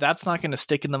that's not going to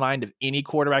stick in the mind of any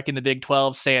quarterback in the Big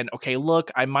 12 saying, okay,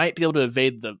 look, I might be able to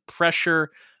evade the pressure,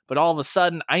 but all of a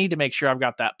sudden I need to make sure I've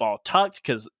got that ball tucked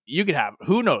because you could have,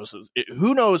 who knows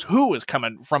who is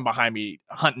coming from behind me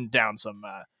hunting down some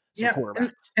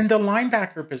quarterbacks. And the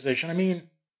linebacker position, I mean,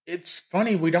 it's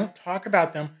funny, we don't talk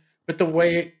about them, but the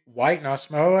way White and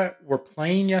Osmoa were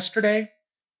playing yesterday,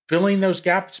 filling those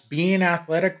gaps, being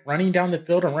athletic, running down the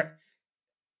field, and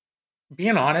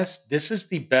being honest, this is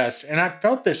the best. And I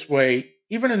felt this way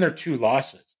even in their 2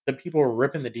 losses. The people were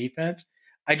ripping the defense.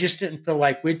 I just didn't feel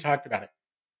like we'd talked about it.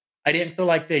 I didn't feel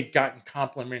like they'd gotten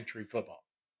complimentary football.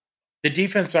 The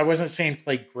defense, I wasn't saying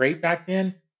played great back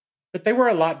then, but they were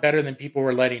a lot better than people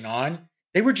were letting on.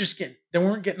 They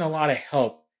weren't getting a lot of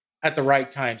help at the right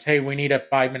times. Hey, we need a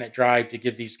 5-minute drive to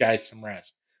give these guys some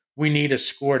rest. We need a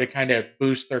score to kind of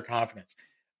boost their confidence.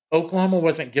 Oklahoma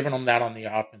wasn't giving them that on the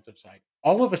offensive side.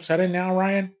 All of a sudden now,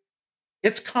 Ryan,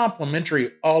 it's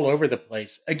complimentary all over the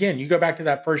place. Again, you go back to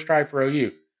that first drive for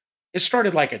OU. It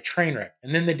started like a train wreck,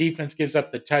 and then the defense gives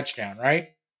up the touchdown, right?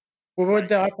 Well, what did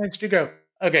the offense do? Go,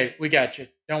 okay, we got you.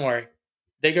 Don't worry.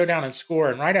 They go down and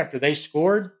score, and right after they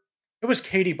scored, it was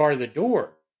Katie bar the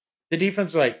door. The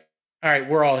defense was like, all right,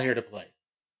 we're all here to play.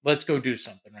 Let's go do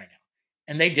something right now.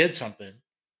 And they did something.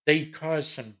 They caused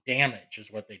some damage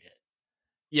is what they did.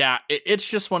 Yeah, it's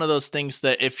just one of those things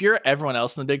that if you're everyone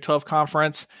else in the Big 12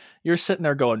 conference, you're sitting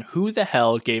there going, who the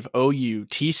hell gave OU,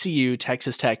 TCU,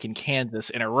 Texas Tech, and Kansas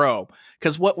in a row?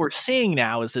 Because what we're seeing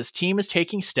now is this team is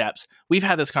taking steps. We've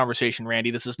had this conversation, Randy.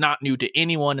 This is not new to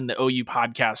anyone in the OU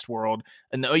podcast world,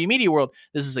 in the OU media world.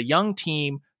 This is a young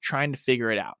team trying to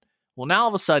figure it out. Well, now all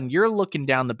of a sudden, you're looking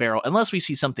down the barrel, unless we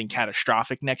see something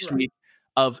catastrophic next week,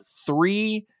 of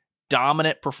 3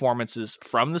 dominant performances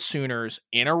from the Sooners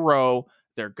in a row.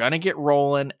 They're going to get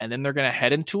rolling, and then they're going to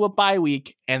head into a bye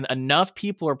week, and enough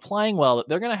people are playing well that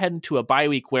they're going to head into a bye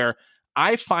week where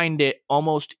I find it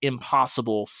almost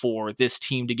impossible for this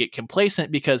team to get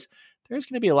complacent because there's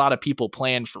going to be a lot of people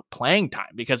playing for playing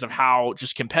time because of how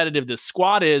just competitive this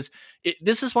squad is.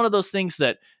 This is one of those things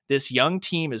that this young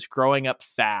team is growing up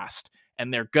fast,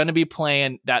 and they're going to be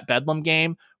playing that Bedlam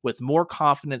game with more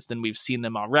confidence than we've seen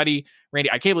them already.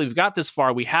 Randy, I can't believe we've got this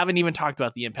far. We haven't even talked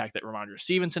about the impact that Ramondre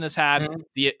Stevenson has had,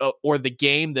 or the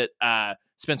game that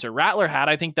Spencer Rattler had.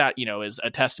 I think that, is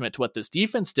a testament to what this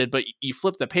defense did, but you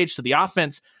flip the page to the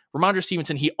offense. Ramondre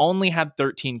Stevenson, he only had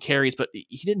 13 carries, but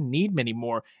he didn't need many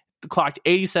more. Clocked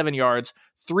 87 yards,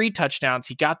 3 touchdowns.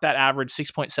 He got that average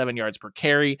 6.7 yards per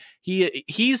carry.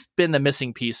 He's been the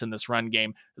missing piece in this run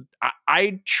game.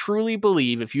 I truly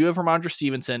believe if you have Ramondre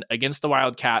Stevenson against the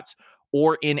Wildcats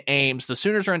or in Ames, the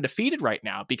Sooners are undefeated right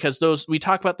now because we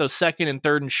talk about those 2nd and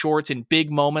 3rd and shorts in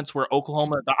big moments where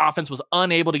Oklahoma, the offense was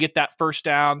unable to get that first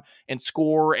down and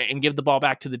score and give the ball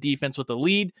back to the defense with a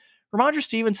lead. Ramondre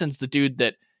Stevenson's the dude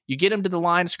that You get him to the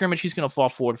line of scrimmage, he's going to fall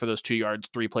forward for those 2 yards,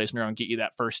 3 plays in a row, and get you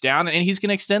that first down. And he's going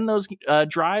to extend those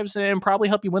drives and probably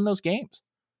help you win those games.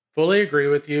 Fully agree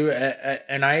with you,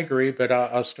 and I agree, but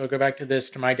I'll still go back to this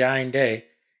to my dying day.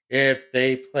 If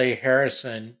they play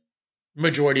Harrison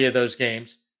majority of those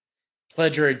games,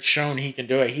 Pledger had shown he can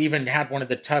do it. He even had one of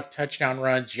the tough touchdown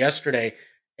runs yesterday.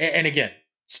 And again,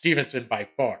 Stevenson by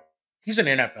far, he's an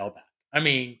NFL back. I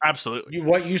mean, absolutely.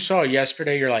 What you saw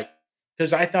yesterday, you're like,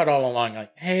 because I thought all along,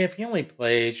 like, hey, if he only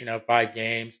plays, 5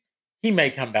 games, he may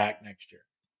come back next year.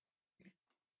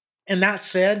 And that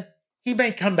said, he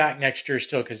may come back next year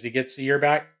still because he gets the year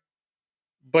back.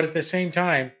 But at the same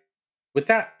time, with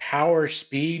that power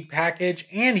speed package,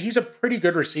 and he's a pretty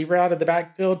good receiver out of the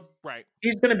backfield, right?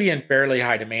 He's going to be in fairly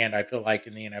high demand, I feel like,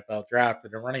 in the NFL draft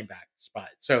at a running back spot.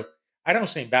 So I don't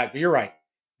see him back, but you're right.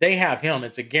 They have him.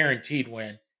 It's a guaranteed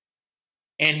win.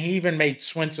 And he even made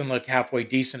Swinson look halfway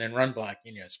decent in run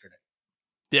blocking yesterday.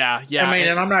 Yeah. I mean,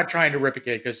 and I'm not trying to rip a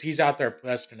kid because he's out there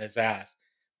busting his ass.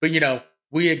 But,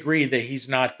 we agree that he's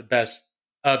not the best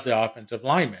of the offensive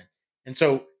linemen. And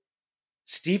so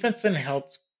Stevenson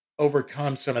helps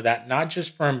overcome some of that, not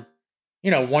just from,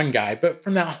 one guy, but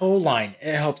from that whole line.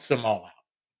 It helps them all out.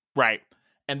 Right.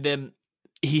 And then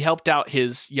he helped out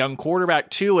his young quarterback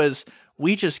too, as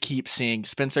we just keep seeing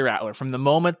Spencer Rattler from the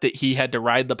moment that he had to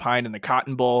ride the pine in the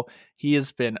Cotton Bowl. He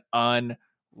has been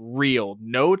unreal.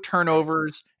 No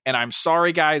turnovers. And I'm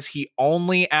sorry, guys, he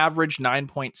only averaged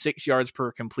 9.6 yards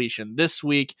per completion this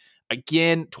week.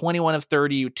 Again, 21 of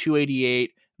 30,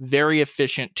 288, very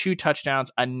efficient, 2 touchdowns,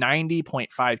 a 90.5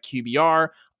 QBR.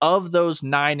 Of those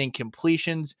 9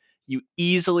 incompletions, you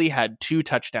easily had 2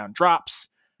 touchdown drops.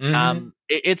 Mm-hmm.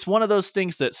 It's one of those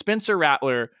things that Spencer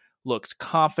Rattler looks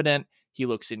confident. He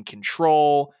looks in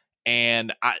control.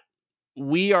 And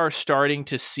we are starting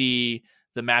to see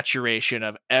the maturation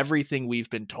of everything we've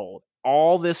been told.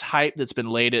 All this hype that's been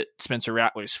laid at Spencer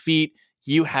Rattler's feet,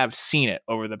 you have seen it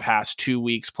over the past 2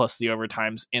 weeks, plus the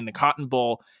overtimes in the Cotton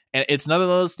Bowl. And it's none of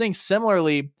those things.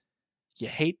 Similarly, you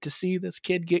hate to see this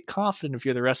kid get confident if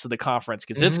you're the rest of the conference,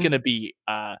 because it's going to be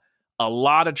a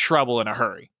lot of trouble in a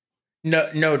hurry.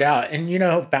 No doubt.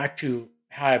 And, back to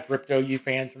how I've ripped OU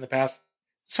fans in the past,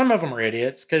 some of them are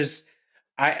idiots because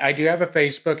I do have a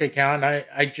Facebook account.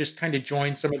 I just kind of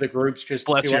joined some of the groups just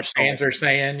to see what fans are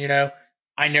saying,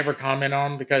 I never comment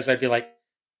on them because I'd be like,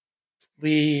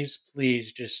 please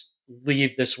just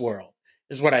leave this world,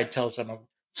 is what I'd tell some of them.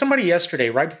 Somebody yesterday,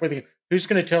 right before who's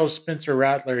going to tell Spencer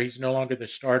Rattler he's no longer the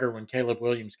starter when Caleb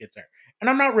Williams gets there? And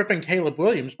I'm not ripping Caleb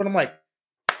Williams, but I'm like,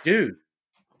 dude.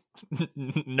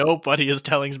 Nobody is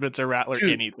telling Spencer Rattler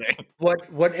anything.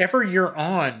 Whatever you're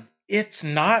on, it's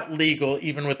not legal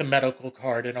even with a medical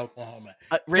card in Oklahoma.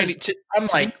 Randy, to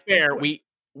be fair,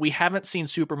 we haven't seen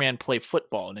Superman play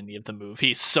football in any of the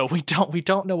movies, so we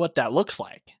don't know what that looks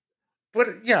like.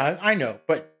 But yeah, I know.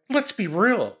 But let's be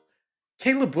real.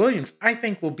 Caleb Williams, I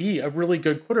think, will be a really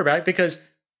good quarterback because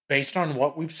based on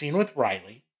what we've seen with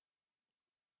Riley,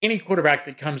 any quarterback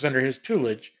that comes under his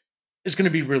tutelage is going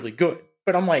to be really good.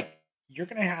 But I'm like, you're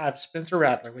going to have Spencer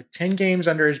Rattler with 10 games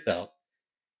under his belt.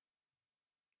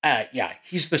 Yeah,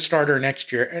 he's the starter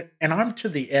next year. And I'm to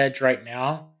the edge right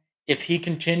now. If he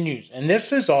continues, and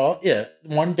this is all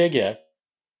one big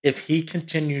if he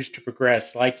continues to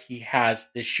progress like he has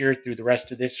this year through the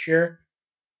rest of this year,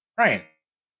 Ryan,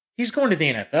 he's going to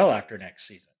the NFL after next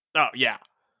season. Oh, yeah.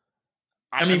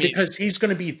 I mean, because he's going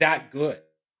to be that good.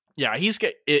 Yeah,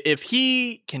 if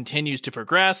he continues to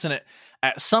progress, and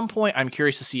at some point, I'm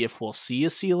curious to see if we'll see a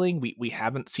ceiling. We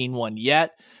haven't seen one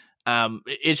yet.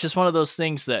 It's just one of those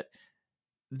things that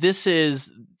this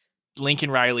is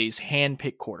Lincoln Riley's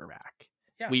handpicked quarterback.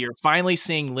 Yeah. We are finally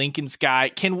seeing Lincoln's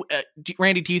guy.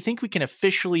 Randy, do you think we can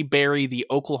officially bury the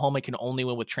Oklahoma can only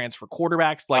win with transfer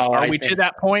quarterbacks? Are we to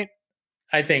that point?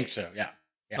 I think so. Yeah.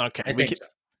 Okay.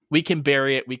 We can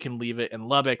bury it. We can leave it in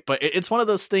Lubbock, but it's one of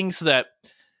those things that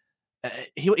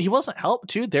he wasn't helped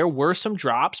too. There were some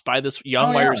drops by this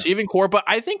young wide receiving core, but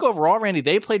I think overall, Randy,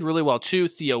 they played really well too.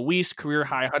 Theo Weiss, career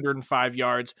high 105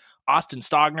 yards. Austin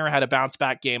Stogner had a bounce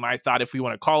back game, I thought, if we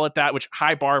want to call it that, which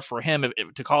high bar for him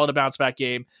to call it a bounce back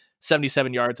game.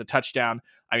 77 yards, a touchdown.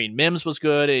 I mean, Mims was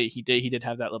good. He did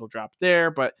have that little drop there,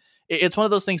 but it's one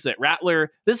of those things that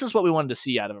Rattler, this is what we wanted to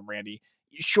see out of him, Randy.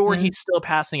 Sure, he's still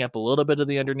passing up a little bit of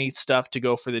the underneath stuff to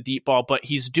go for the deep ball, but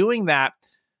he's doing that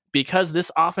because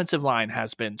this offensive line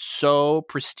has been so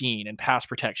pristine in pass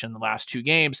protection the last 2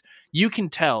 games. You can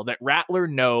tell that Rattler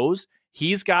knows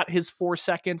he's got his 4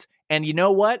 seconds, and you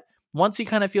know what? Once he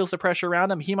kind of feels the pressure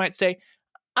around him, he might say,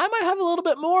 I might have a little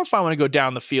bit more if I want to go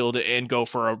down the field and go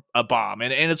for a bomb.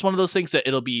 And it's one of those things that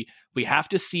we have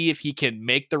to see if he can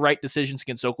make the right decisions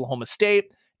against Oklahoma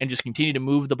State and just continue to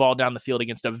move the ball down the field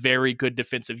against a very good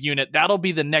defensive unit. That'll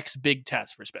be the next big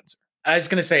test for Spencer. I was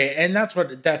going to say, and that's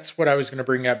what I was going to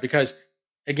bring up, because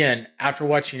again, after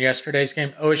watching yesterday's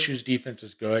game, OSU's defense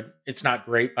is good. It's not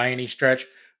great by any stretch,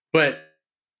 but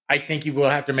I think he will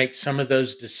have to make some of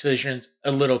those decisions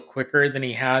a little quicker than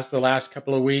he has the last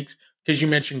couple of weeks, because you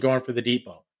mentioned going for the deep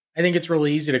ball. I think it's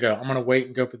really easy to go, I'm going to wait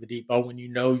and go for the deep ball when you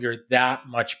know you're that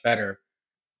much better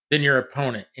than your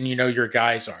opponent and you know your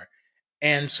guys are.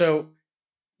 And so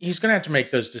he's going to have to make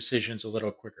those decisions a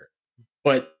little quicker.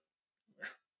 But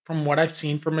from what I've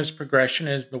seen from his progression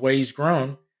is the way he's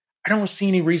grown, I don't see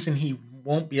any reason he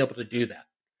won't be able to do that.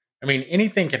 I mean,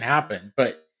 anything can happen,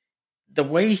 but the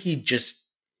way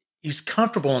he's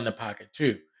comfortable in the pocket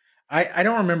too. I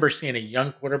don't remember seeing a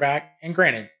young quarterback, and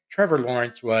granted, Trevor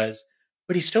Lawrence was,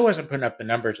 but he still wasn't putting up the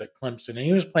numbers at Clemson, and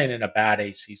he was playing in a bad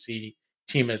ACC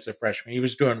team as a freshman. He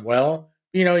was doing well,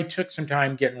 but, he took some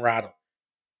time getting rattled.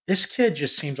 This kid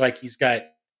just seems like he's got,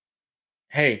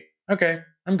 hey, okay,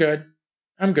 I'm good.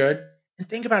 And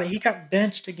think about it, he got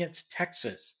benched against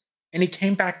Texas, and he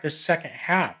came back the second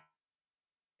half,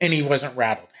 and he wasn't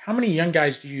rattled. How many young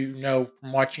guys do you know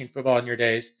from watching football in your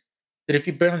days that if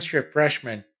you bench your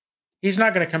freshman, he's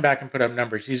not going to come back and put up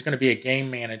numbers. He's going to be a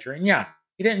game manager. And yeah,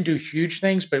 he didn't do huge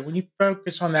things, but when you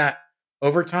focus on that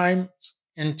overtime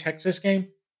in Texas game,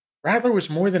 Rattler was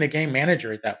more than a game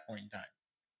manager at that point in time.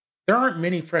 There aren't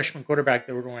many freshman quarterbacks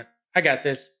that were going, I got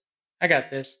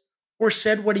this, or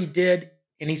said what he did.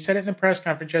 And he said it in the press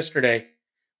conference yesterday,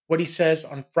 what he says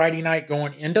on Friday night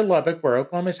going into Lubbock, where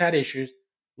Oklahoma's had issues,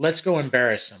 let's go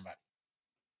embarrass somebody.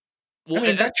 Well, I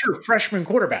mean, that's your freshman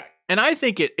quarterback. And I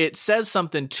think it says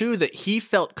something, too, that he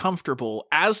felt comfortable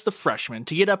as the freshman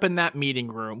to get up in that meeting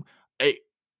room.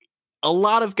 A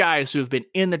lot of guys who have been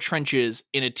in the trenches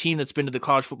in a team that's been to the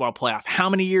college football playoff, how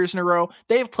many years in a row?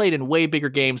 They've played in way bigger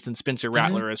games than Spencer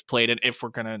Rattler has played in, if we're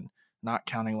going to, not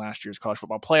counting last year's college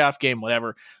football playoff game,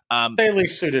 whatever. They at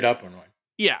least suited up on one.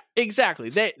 Yeah, exactly.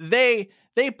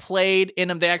 They played in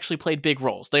them. They actually played big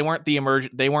roles. They weren't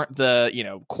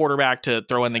the quarterback to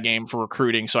throw in the game for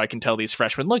recruiting. So I can tell these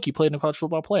freshmen, look, you played in a college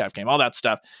football playoff game, all that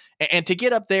stuff. And to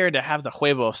get up there and to have the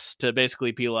huevos to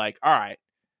basically be like, all right,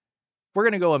 we're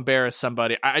going to go embarrass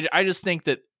somebody. I just think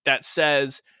that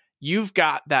says you've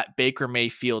got that Baker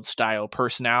Mayfield style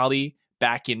personality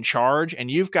back in charge.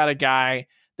 And you've got a guy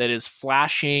that is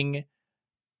flashing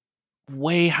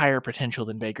way higher potential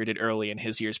than Baker did early in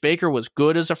his years. Baker was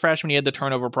good as a freshman. He had the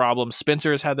turnover problems.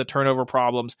 Spencer has had the turnover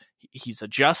problems. He's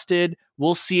adjusted.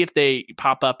 We'll see if they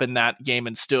pop up in that game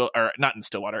not in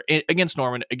Stillwater, against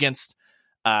Norman, against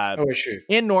OSU.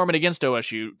 In Norman against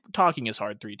OSU. Talking is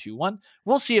hard. 3-2-1.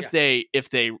 We'll see if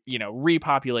they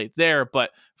repopulate there.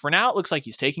 But for now, it looks like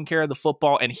he's taking care of the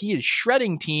football and he is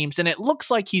shredding teams. And it looks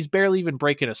like he's barely even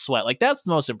breaking a sweat. Like, that's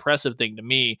the most impressive thing to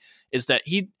me, is that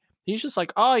he's just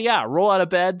like, oh yeah, roll out of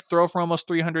bed, throw for almost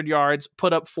 300 yards,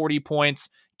 put up 40 points,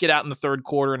 get out in the third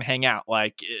quarter and hang out.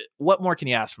 Like, what more can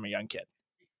you ask from a young kid?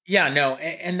 Yeah, no.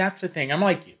 And that's the thing. I'm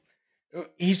like you.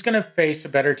 He's going to face a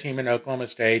better team in Oklahoma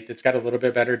State that's got a little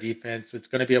bit better defense. It's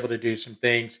going to be able to do some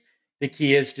things. The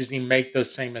key is, does he make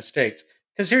those same mistakes?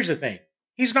 Because here's the thing.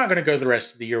 He's not going to go the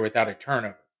rest of the year without a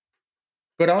turnover.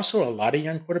 But also, a lot of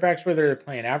young quarterbacks, whether they're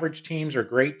playing average teams or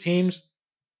great teams,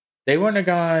 they wouldn't have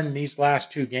gone these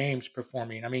last two games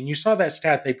performing. I mean, you saw that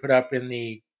stat they put up in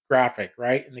the graphic,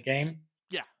 right, in the game?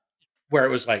 Yeah. Where it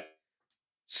was like,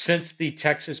 since the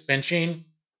Texas benching,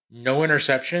 no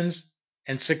interceptions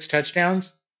and 6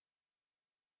 touchdowns.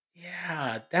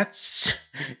 Yeah, that's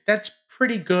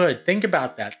pretty good. Think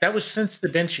about that. That was since the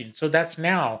benching. So that's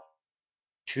now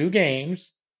 2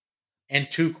 games and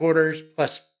 2 quarters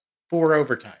plus 4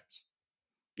 overtimes.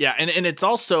 Yeah, and it's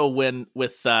also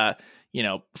with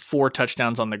 4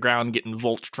 touchdowns on the ground getting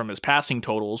vultured from his passing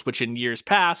totals, which in years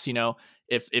past,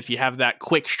 if you have that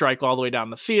quick strike all the way down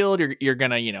the field, you're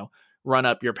going to, run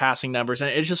up your passing numbers. And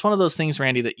it's just one of those things,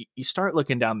 Randy, that you start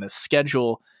looking down this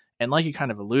schedule. And like you kind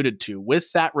of alluded to,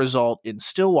 with that result in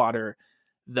Stillwater,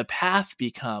 the path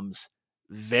becomes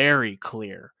very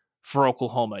clear for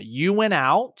Oklahoma. You went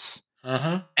out,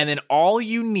 and then all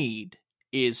you need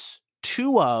is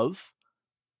 2 of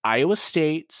Iowa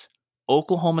State,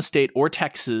 Oklahoma State, or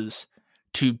Texas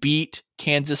to beat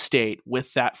Kansas State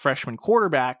with that freshman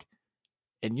quarterback.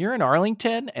 And you're in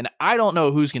Arlington, and I don't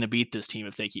know who's going to beat this team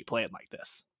if they keep playing like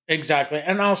this. Exactly.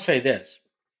 And I'll say this.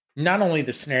 Not only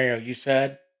the scenario you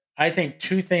said, I think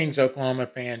 2 things Oklahoma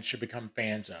fans should become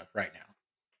fans of right now.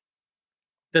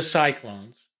 The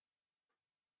Cyclones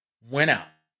went out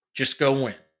Just go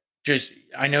win.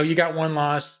 I know you got one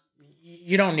loss.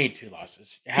 You don't need two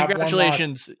losses. Have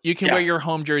Congratulations. One loss. You can wear your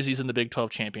home jerseys in the Big 12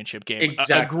 championship game.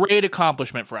 Exactly. A great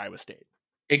accomplishment for Iowa State.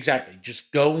 Exactly.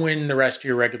 Just go win the rest of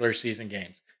your regular season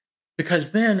games.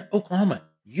 Because then, Oklahoma,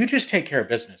 you just take care of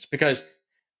business. Because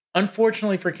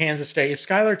unfortunately for Kansas State, if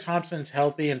Skylar Thompson's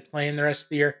healthy and playing the rest of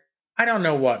the year, I don't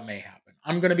know what may happen.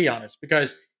 I'm going to be honest,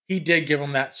 because he did give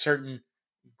them that certain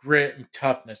grit and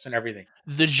toughness and everything.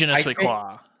 The je ne sais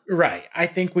quoi. Right. I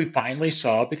think we finally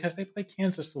saw, because they played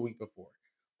Kansas the week before,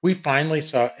 we finally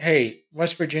saw, hey,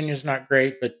 West Virginia's not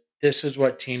great, but this is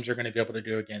what teams are going to be able to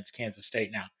do against Kansas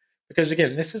State now. Because,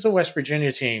 again, this is a West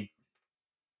Virginia team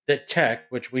that Tech,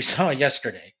 which we saw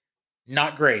yesterday,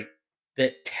 not great,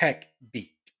 that Tech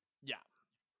beat. Yeah.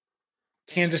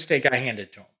 Kansas State got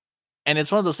handed to them. And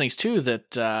it's one of those things, too,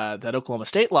 that Oklahoma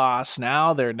State lost.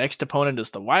 Now their next opponent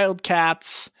is the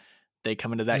Wildcats. They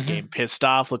come into that game pissed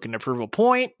off, looking to prove a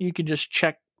point. You can just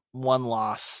check one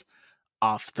loss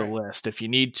off the list if you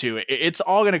need to. It's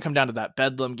all going to come down to that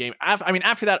Bedlam game.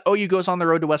 After that, OU goes on the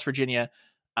road to West Virginia.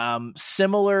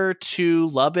 Similar to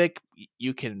Lubbock,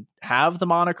 you can have the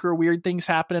moniker weird things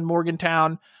happen in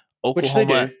Morgantown.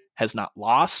 Oklahoma has not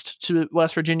lost to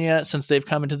West Virginia since they've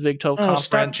come into the Big 12 conference.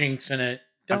 Stop jinxing it.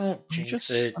 Don't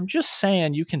jinx it. I'm just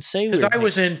saying you can say because I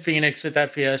was in Phoenix at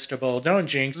that Fiesta Bowl. Don't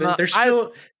jinx it. There's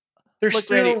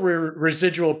still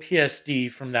residual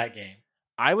PSD from that game.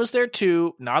 I was there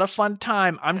too. Not a fun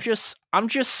time. I'm just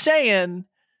saying.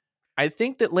 I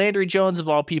think that Landry Jones, of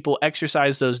all people,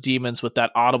 exercised those demons with that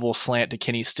audible slant to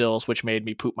Kenny Stills, which made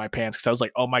me poop my pants because I was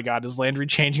like, oh my God, is Landry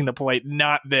changing the play?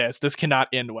 Not this. This cannot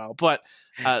end well. But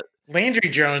Landry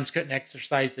Jones couldn't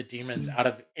exercise the demons out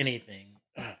of anything.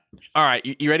 All right.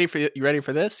 You ready for this? You ready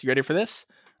for this?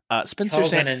 Spencer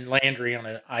Kelvin and Landry on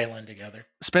an island together.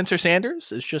 Spencer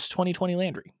Sanders is just 2020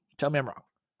 Landry. Tell me I'm wrong.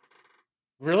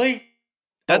 Really?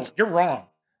 You're wrong.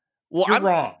 Well, you're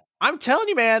wrong. I'm telling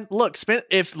you, man, look,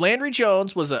 if Landry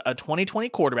Jones was a 2020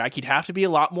 quarterback, he'd have to be a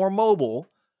lot more mobile,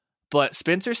 but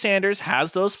Spencer Sanders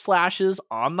has those flashes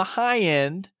on the high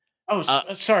end. Oh,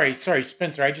 sorry,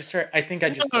 Spencer. I think I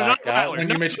just blacked out when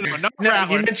you mentioned.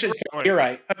 You mentioned. You're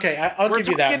right. Okay, I'll give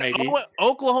you that. Maybe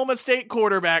Oklahoma State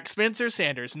quarterback Spencer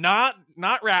Sanders, not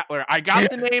Rattler. I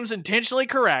got the names intentionally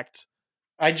correct.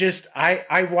 I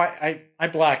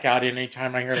black out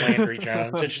anytime I hear Landry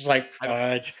Jones. It's just like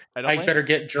fudge. I better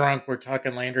get drunk. We're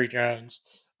talking Landry Jones.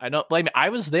 I don't blame it. I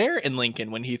was there in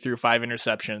Lincoln when he threw 5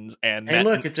 interceptions. And hey,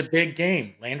 look, it's a big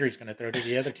game. Landry's going to throw to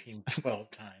the other team 12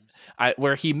 times.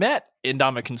 Where he met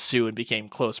Ndamukong Suh and became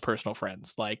close personal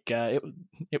friends. Like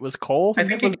it was cold. I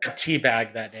think he got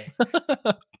teabagged that day.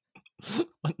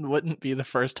 Wouldn't be the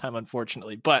first time,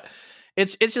 unfortunately. But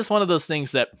it's just one of those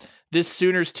things that this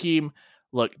Sooners team.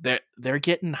 Look, they're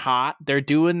getting hot. They're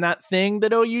doing that thing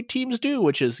that OU teams do,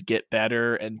 which is get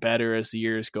better and better as the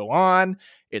years go on.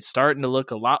 It's starting to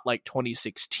look a lot like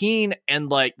 2016. And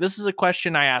like, this is a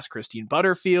question I asked Christine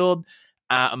Butterfield.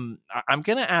 I'm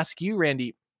going to ask you,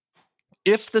 Randy,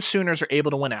 if the Sooners are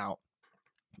able to win out,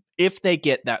 if they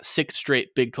get that 6th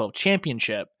straight Big 12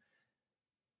 championship,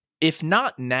 if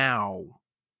not now,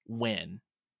 when?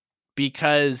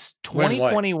 Because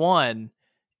 2021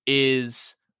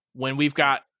 is when we've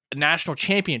got a national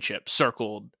championship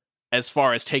circled as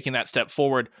far as taking that step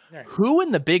forward. Right. Who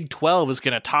in the Big 12 is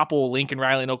going to topple Lincoln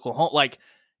Riley and Oklahoma? Like,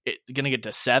 it's going to get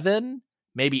to 7,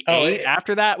 maybe 8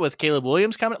 after that with Caleb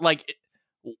Williams coming? Like,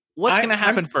 what's going to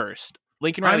happen first?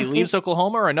 Lincoln Riley leaves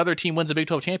Oklahoma or another team wins a Big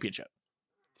 12 championship?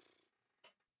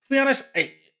 To be honest,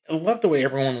 I love the way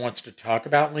everyone wants to talk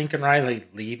about Lincoln Riley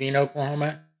leaving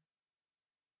Oklahoma.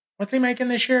 What's he making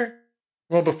this year?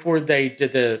 Well, before they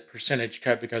did the percentage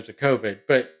cut because of COVID,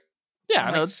 but yeah,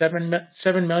 I know 7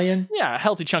 million. Yeah, a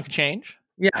healthy chunk of change.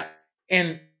 Yeah,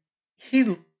 and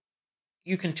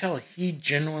you can tell he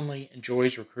genuinely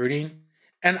enjoys recruiting.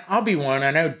 And I'll be one.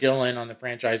 I know Dylan on the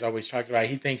franchise always talks about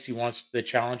he thinks he wants the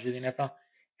challenge of the NFL,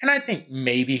 and I think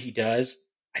maybe he does.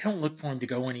 I don't look for him to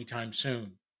go anytime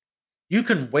soon. You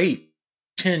can wait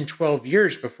 10, 12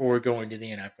 years before going to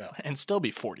the NFL and still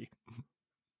be 40.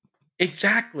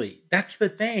 Exactly. That's the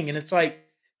thing. And it's like,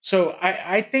 so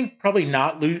I think probably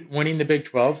not winning the Big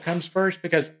 12 comes first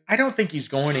because I don't think he's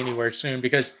going anywhere soon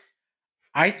because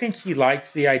I think he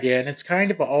likes the idea. And it's kind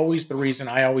of always the reason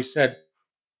I always said,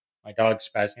 my dog's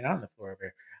spazzing out on the floor over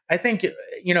here. I think,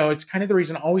 it's kind of the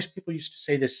reason always people used to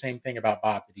say the same thing about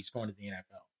Bob, that he's going to the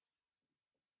NFL.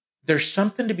 There's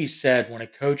something to be said when a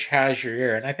coach has your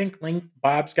ear. And I think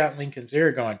Bob's got Lincoln's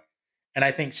ear going. And I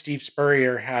think Steve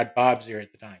Spurrier had Bob's ear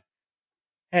at the time.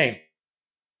 Hey,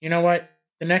 you know what?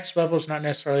 The next level is not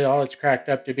necessarily all it's cracked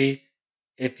up to be.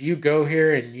 If you go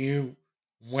here and you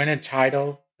win a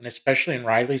title, and especially in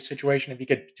Riley's situation, if he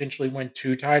could potentially win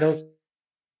 2 titles,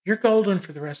 you're golden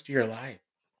for the rest of your life.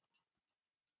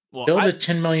 Well, Build a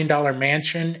 $10 million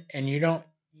mansion, and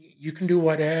you can do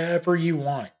whatever you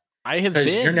want I have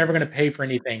because you're been. never going to pay for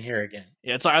anything here again.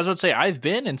 Yeah, I was about to say, I've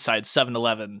been inside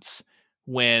 7-Elevens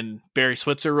when Barry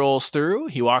Switzer rolls through.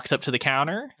 He walks up to the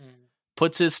counter,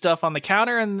 puts his stuff on the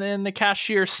counter, and then the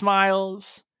cashier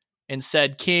smiles and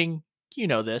said, "King, you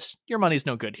know this. Your money's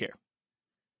no good here."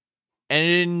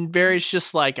 And Barry's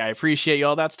just like, "I appreciate you,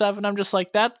 all that stuff." And I'm just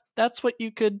like, that's what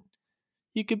you could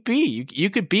be. You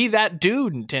could be that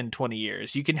dude in 10, 20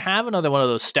 years. You can have another one of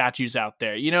those statues out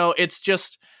there. It's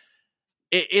just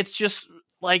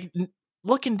like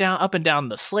looking down up and down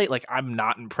the slate. Like, I'm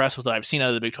not impressed with what I've seen out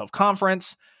of the Big 12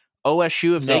 Conference.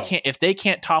 OSU, if they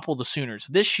can't topple the Sooners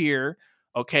this year,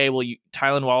 okay, well,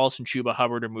 Tylan Wallace and Chuba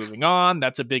Hubbard are moving on.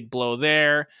 That's a big blow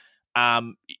there.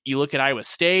 You look at Iowa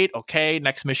State, okay,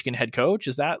 next Michigan head coach.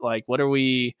 Is that like, what are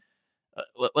we?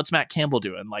 What's Matt Campbell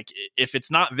doing? Like, if it's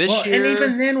not this year, and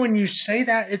even then, when you say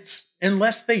that, it's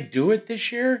unless they do it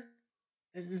this year,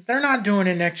 they're not doing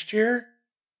it next year.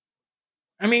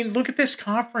 I mean, look at this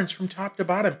conference from top to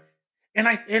bottom.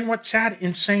 And what's sad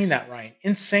in saying that, Ryan,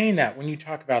 in saying that when you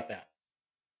talk about that,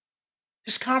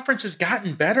 this conference has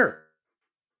gotten better.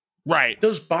 Right.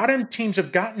 Those bottom teams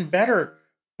have gotten better.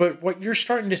 But what you're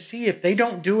starting to see, if they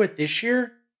don't do it this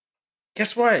year,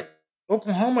 guess what?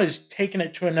 Oklahoma is taking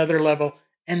it to another level,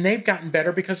 and they've gotten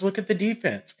better because look at the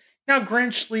defense. Now,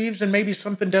 Grinch leaves, and maybe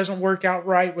something doesn't work out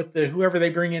right with whoever they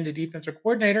bring in to defensive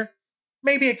coordinator.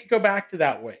 Maybe it could go back to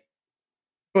that way.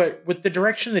 But with the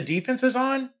direction the defense is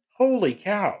on, holy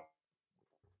cow.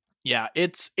 Yeah,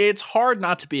 it's hard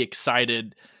not to be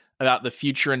excited about the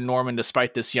future in Norman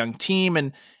despite this young team,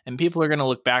 and people are going to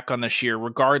look back on this year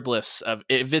regardless of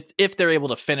if they're able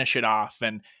to finish it off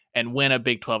and win a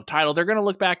Big 12 title. They're going to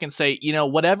look back and say,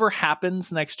 whatever happens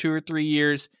the next 2 or 3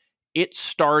 years, it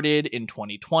started in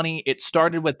 2020. It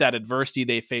started with that adversity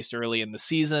they faced early in the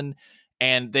season,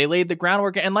 and they laid the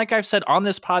groundwork. And like I've said on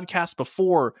this podcast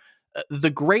before, the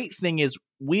great thing is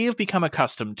we have become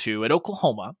accustomed to, at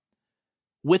Oklahoma,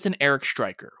 with an Eric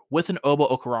Stryker, with an Oba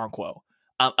Okoronkwo,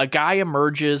 a guy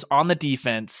emerges on the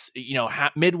defense,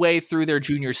 midway through their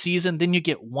junior season, then you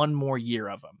get one more year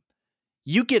of them.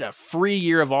 You get a free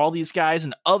year of all these guys,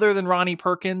 and other than Ronnie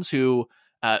Perkins, who,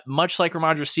 much like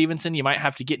Ramondre Stevenson, you might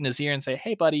have to get in his ear and say,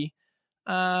 "Hey, buddy,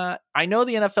 I know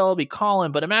the NFL will be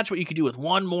calling, but imagine what you could do with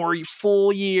one more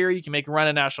full year. You can make a run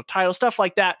at national title," stuff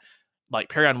like that. Like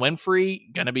Perion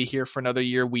Winfrey, going to be here for another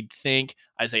year, we'd think.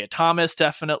 Isaiah Thomas,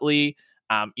 definitely.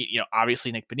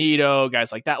 Obviously Nick Benito,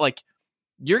 guys like that. Like,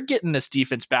 you're getting this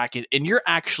defense back, and you're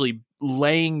actually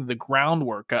laying the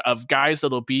groundwork of guys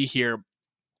that'll be here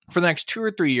for the next 2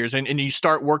 or 3 years, and you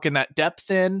start working that depth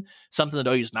in, something that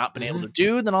OU's not been able to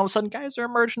do, then all of a sudden guys are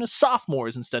emerging as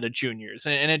sophomores instead of juniors.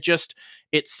 And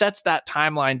it sets that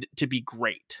timeline to be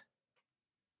great.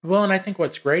 Well, and I think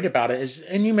what's great about it is,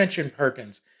 and you mentioned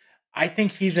Perkins, I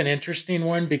think he's an interesting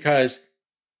one because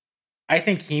I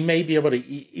think he may be able to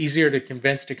easier to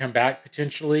convince to come back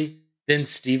potentially than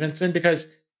Stevenson, because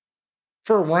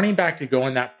for a running back to go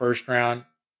in that first round,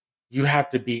 you have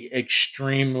to be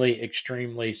extremely,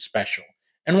 extremely special.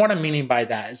 And what I'm meaning by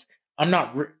that is,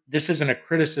 this isn't a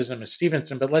criticism of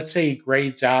Stevenson, but let's say he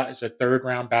grades out as a third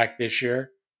round back this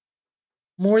year.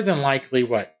 More than likely,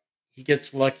 he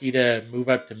gets lucky to move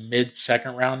up to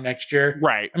mid-second round next year.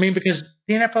 Right. I mean, because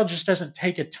the NFL just doesn't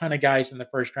take a ton of guys in the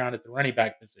first round at the running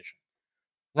back position.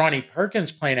 Ronnie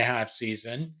Perkins playing a half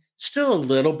season, still a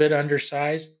little bit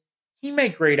undersized. He may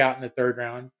grade out in the third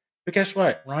round. But guess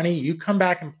what, Ronnie? You come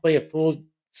back and play a full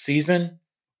season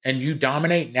and you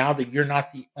dominate now that you're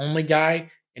not the only guy,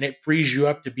 and it frees you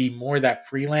up to be more that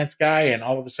freelance guy. And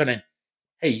all of a sudden,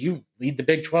 hey, you lead the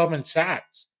Big 12 in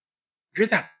sacks. You're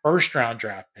that first round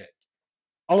draft pick.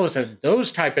 All of a sudden,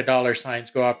 those type of dollar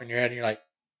signs go off in your head and you're like,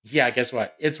 yeah, guess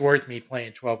what? It's worth me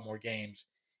playing 12 more games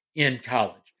in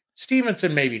college.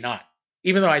 Stevenson, maybe not.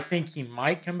 Even though I think he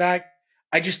might come back,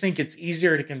 I just think it's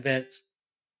easier to convince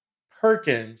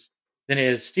Perkins than it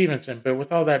is Stevenson. But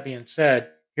with all that being said,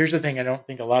 here's the thing I don't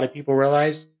think a lot of people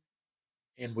realize,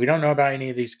 and we don't know about any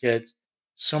of these kids.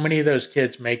 So many of those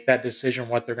kids make that decision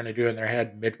what they're going to do in their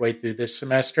head midway through this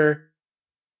semester,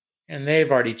 and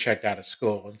they've already checked out of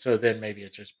school. And so then maybe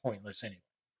it's just pointless anyway.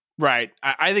 Right.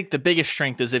 I think the biggest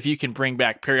strength is if you can bring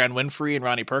back Perion Winfrey and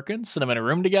Ronnie Perkins, sit them in a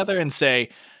room together and say,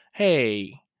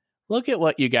 "Hey, look at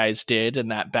what you guys did in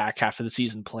that back half of the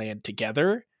season plan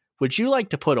together. Would you like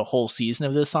to put a whole season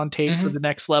of this on tape for the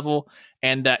next level?"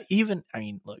 And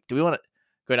look, do we want to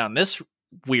go down this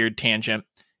weird tangent?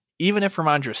 even if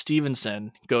Ramondre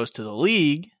Stevenson goes to the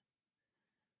league,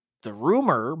 the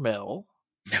rumor mill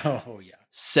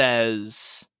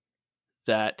says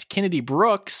that Kennedy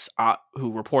Brooks,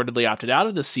 who reportedly opted out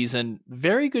of the season,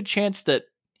 very good chance that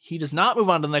he does not move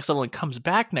on to the next level and comes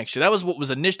back next year. That was what was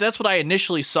that's what I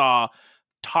initially saw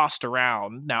tossed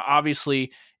around. Now,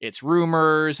 obviously, it's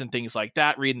rumors and things like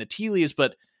that, reading the tea leaves,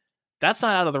 but that's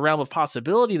not out of the realm of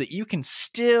possibility that you can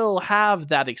still have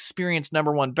that experienced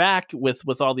number one back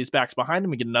with all these backs behind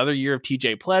him and get another year of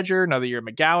TJ Pledger, another year of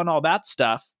McGowan, all that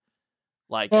stuff.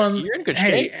 Like, you're in good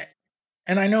shape.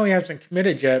 And I know he hasn't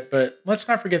committed yet, but let's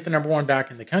not forget the number one back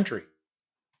in the country.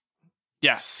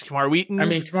 Yes, Kamari Wheaton.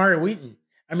 Kamari Wheaton.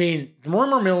 The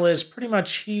rumor mill is pretty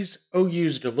much he's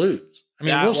OU's to lose.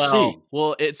 We'll see.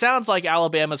 Well, it sounds like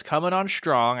Alabama's coming on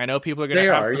strong. I know people are going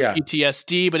to have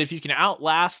PTSD, but if you can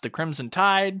outlast the Crimson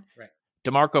Tide, right.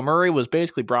 DeMarco Murray was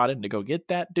basically brought in to go get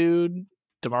that dude.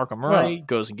 DeMarco Murray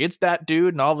goes and gets that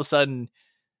dude, and all of a sudden...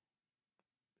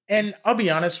 And I'll be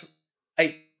honest,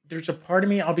 there's a part of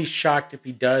me, I'll be shocked if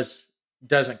he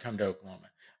doesn't come to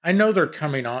Oklahoma. I know they're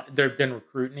coming on, they've been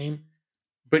recruiting him,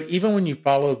 but even when you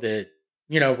follow the,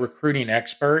 recruiting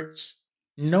experts,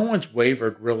 no one's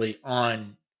wavered really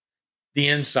on the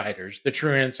insiders, the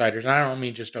true insiders. And I don't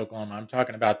mean just Oklahoma. I'm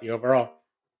talking about the overall.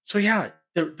 So yeah,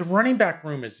 the running back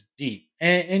room is deep.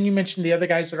 And you mentioned the other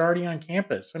guys that are already on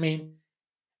campus.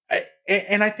 I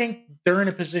think they're in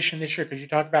a position this year, because you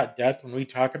talk about depth. When we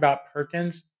talk about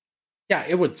Perkins, yeah,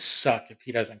 it would suck if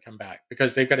he doesn't come back,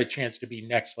 because they've got a chance to be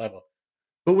next level.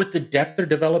 But with the depth they're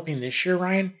developing this year,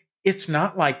 Ryan, it's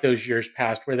not like those years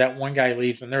past where that one guy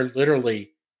leaves and they're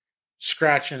literally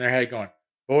scratching their head going,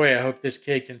 boy, I hope this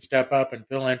kid can step up and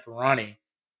fill in for Ronnie.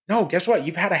 No, guess what?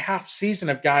 You've had a half season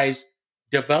of guys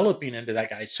developing into that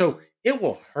guy. So it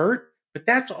will hurt, but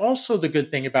that's also the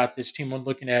good thing about this team when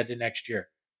looking ahead to next year.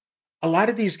 A lot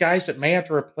of these guys that may have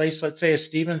to replace, let's say, a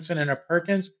Stevenson and a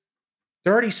Perkins,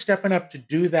 they're already stepping up to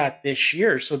do that this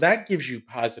year. So that gives you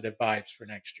positive vibes for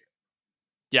next year.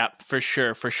 Yeah, for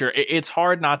sure. It's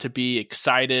hard not to be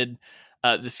excited.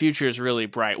 The future is really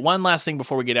bright. One last thing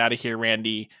before we get out of here,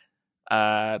 Randy.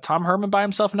 Tom Herman by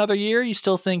himself another year? You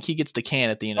still think he gets the can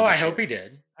at the end of the year?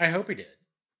 I hope he did.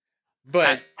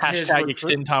 But hashtag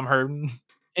extend Tom Herman.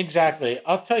 Exactly.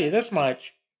 I'll tell you this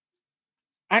much.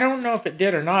 I don't know if it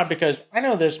did or not, because I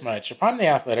know this much. If I'm the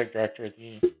athletic director at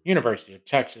the University of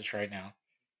Texas right now,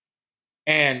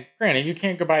 and granted, you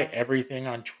can't go by everything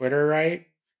on Twitter, right?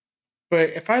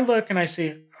 But if I look and I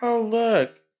see, oh,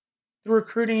 look, the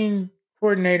recruiting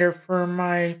coordinator for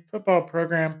my football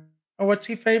program, oh, what's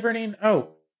he favoriting?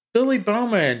 Oh, Billy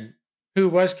Bowman, who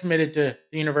was committed to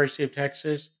the University of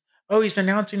Texas. Oh, he's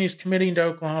announcing he's committing to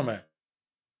Oklahoma.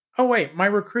 Oh, wait, my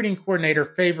recruiting coordinator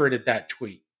favorited that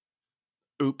tweet.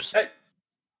 Oops.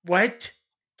 What?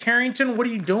 Carrington, what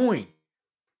are you doing?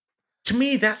 To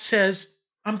me, that says,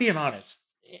 I'm being honest,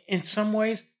 in some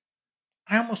ways,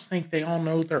 I almost think they all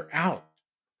know they're out.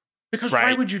 Because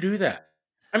Why would you do that?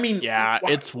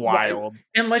 It's wild.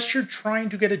 Unless you're trying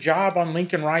to get a job on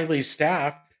Lincoln Riley's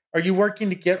staff, are you working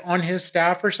to get on his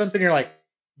staff or something? You're like,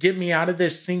 get me out of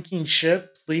this sinking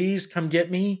ship, please come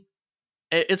get me.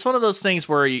 It's one of those things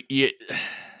where you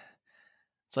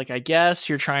it's like, I guess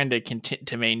you're trying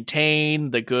to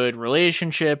maintain the good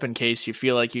relationship in case you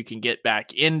feel like you can get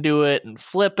back into it and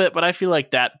flip it. But I feel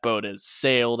like that boat has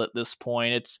sailed at this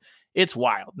point. It's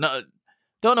wild. No,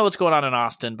 don't know what's going on in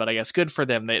Austin, but I guess good for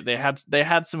them. They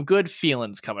had some good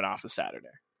feelings coming off of Saturday.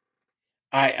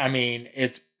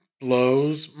 It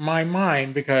blows my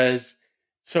mind, because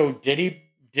did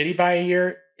he buy a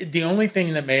year? The only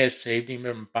thing that may have saved him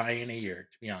from buying a year,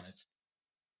 to be honest,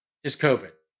 is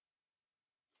COVID.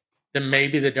 Then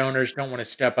maybe the donors don't want to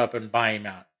step up and buy him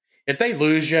out. If they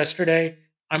lose yesterday,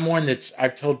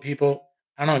 I've told people,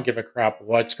 I don't give a crap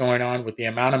what's going on with the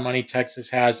amount of money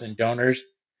Texas has in donors.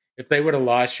 If they would have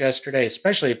lost yesterday,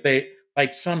 especially if they,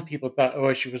 like some people thought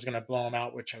OSU was going to blow them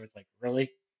out, which I was like,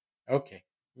 really? Okay,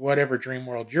 whatever dream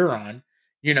world you're on,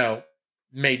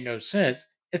 made no sense.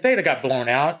 If they'd have got blown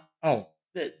out,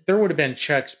 there would have been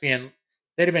checks they'd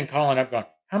have been calling up going,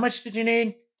 how much did you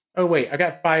need? Oh, wait, I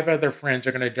got 5 other friends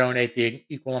are going to donate the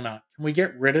equal amount. Can we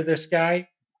get rid of this guy?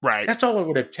 Right. That's all it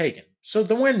would have taken. So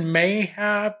the win may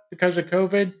have, because of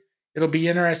COVID, it'll be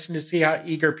interesting to see how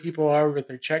eager people are with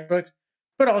their checkbooks.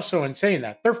 But also in saying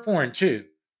that, they're 4-2.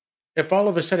 If all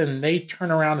of a sudden they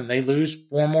turn around and they lose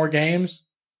 4 more games,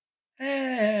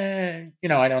 I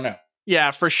don't know.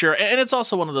 Yeah, for sure. And it's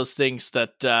also one of those things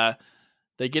that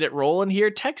they get it rolling here.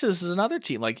 Texas is another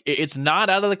team. Like, it's not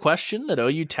out of the question that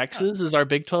OU Texas is our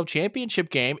Big 12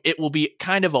 championship game. It will be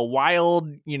kind of a wild,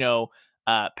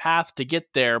 path to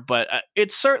get there, but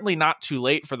it's certainly not too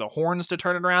late for the Horns to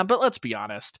turn it around. But let's be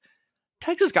honest,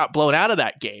 Texas got blown out of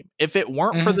that game. If it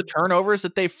weren't for the turnovers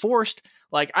that they forced,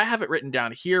 like I have it written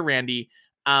down here, Randy,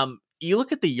 you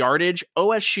look at the yardage,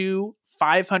 OSU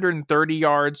 530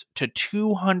 yards to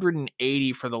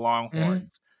 280 for the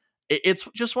Longhorns. It's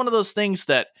just one of those things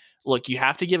that, look, you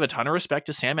have to give a ton of respect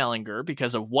to Sam Ehlinger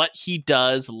because of what he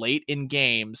does late in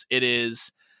games.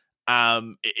 It's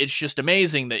just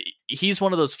amazing that he's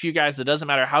one of those few guys that doesn't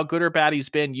matter how good or bad he's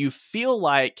been. You feel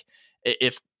like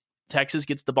if Texas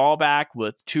gets the ball back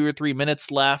with 2 or 3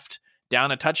 minutes left,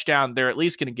 down a touchdown, they're at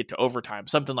least going to get to overtime,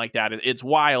 something like that. It's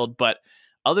wild, but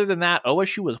other than that,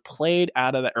 OSU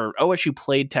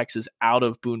played Texas out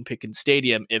of Boone Pickens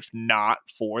Stadium, if not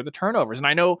for the turnovers. And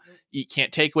I know you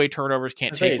can't take away turnovers,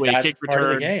 can't take away kick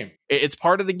return. It's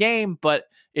part of the game, but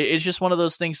it's just one of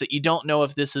those things that you don't know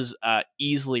if this is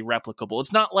easily replicable.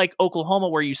 It's not like Oklahoma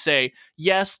where you say,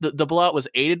 yes, the blowout was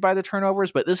aided by the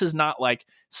turnovers, but this is not like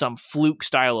some fluke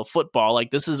style of football.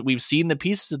 Like we've seen the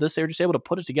pieces of this. They were just able to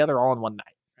put it together all in one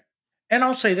night. And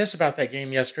I'll say this about that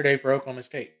game yesterday for Oklahoma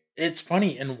State. It's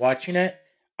funny in watching it.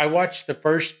 I watched the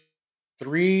first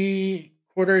 3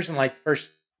 quarters and like the first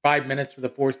 5 minutes of the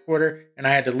fourth quarter, and I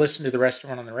had to listen to the rest of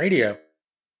it on the radio.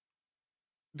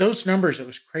 Those numbers, it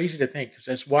was crazy to think, because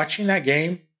as watching that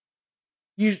game,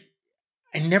 I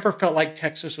never felt like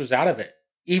Texas was out of it.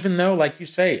 Even though, like you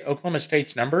say, Oklahoma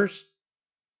State's numbers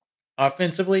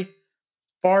offensively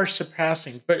far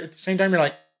surpassing. But at the same time, you're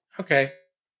like, okay.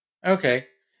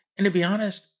 And to be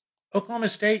honest, Oklahoma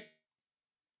State,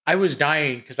 I was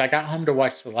dying because I got home to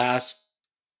watch the last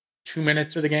 2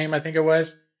 minutes of the game, I think it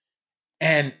was.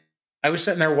 And I was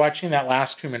sitting there watching that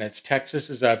last 2 minutes.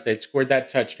 Texas is up. They'd scored that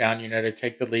touchdown, to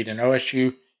take the lead. And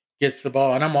OSU gets the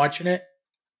ball. And I'm watching it.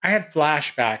 I had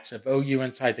flashbacks of OU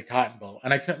inside the Cotton Bowl.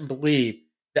 And I couldn't believe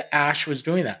that Ash was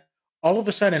doing that. All of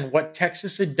a sudden, what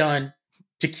Texas had done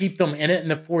to keep them in it in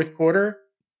the fourth quarter,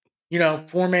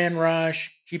 4-man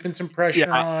rush, keeping some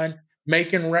pressure on,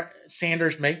 making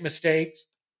Sanders make mistakes.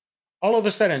 All of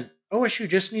a sudden, OSU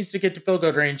just needs to get to field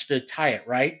goal range to tie it,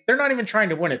 right? They're not even trying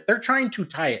to win it. They're trying to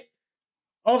tie it.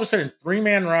 All of a sudden,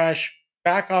 3-man rush,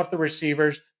 back off the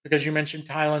receivers, because you mentioned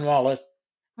Tylan Wallace.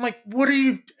 I'm like,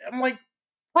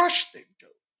 rush.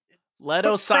 Let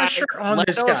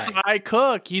Osai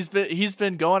cook. He's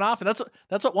been going off, and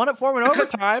that's what won it for him in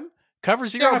overtime. Cover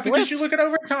zero blitz. Because you look at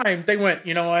overtime, they went,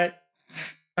 you know what?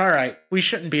 All right, we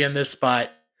shouldn't be in this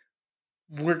spot.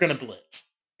 We're going to blitz.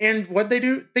 And what they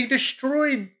do, they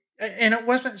destroyed, and it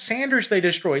wasn't Sanders they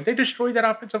destroyed. They destroyed that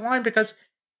offensive line because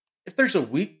if there's a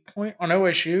weak point on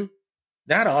OSU,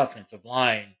 that offensive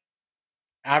line,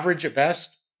 average at best,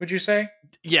 would you say?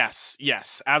 Yes,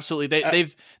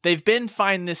 absolutely. They've been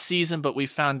fine this season, but we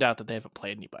found out that they haven't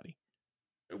played anybody.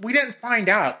 We didn't find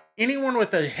out. Anyone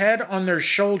with a head on their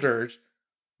shoulders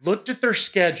looked at their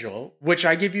schedule, which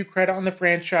I give you credit on the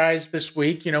franchise this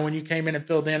week, when you came in and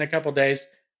filled in a couple days.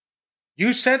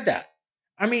 You said that.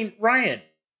 I mean, Ryan,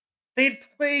 they'd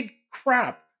played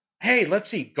crap. Hey, let's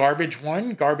see. Garbage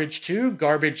 1, garbage 2,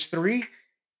 garbage 3.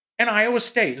 And Iowa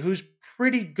State, who's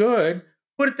pretty good,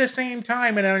 but at the same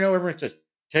time, and I know everyone says,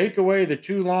 take away the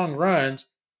 2 long runs.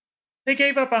 They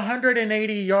gave up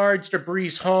 180 yards to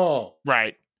Breece Hall.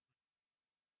 Right.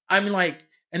 I mean,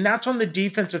 and that's on the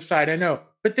defensive side, I know.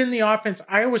 But then the offense,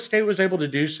 Iowa State was able to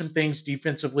do some things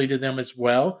defensively to them as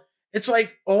well. It's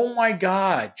like, oh my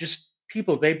God, just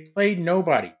people, they played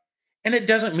nobody. And it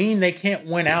doesn't mean they can't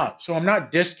win out. So I'm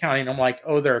not discounting them like,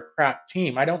 oh, they're a crap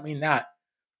team. I don't mean that.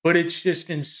 But it's just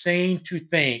insane to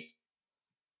think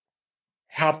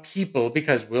how people,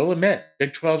 because we'll admit,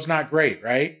 Big 12's not great,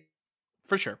 right?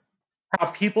 For sure. How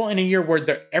people in a year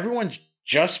where everyone's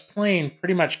just playing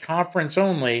pretty much conference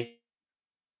only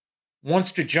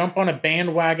wants to jump on a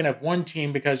bandwagon of one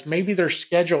team because maybe their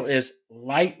schedule is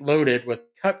light loaded with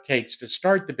cupcakes to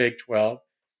start the Big 12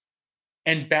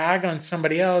 and bag on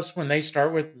somebody else when they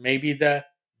start with maybe the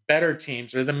better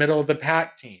teams or the middle of the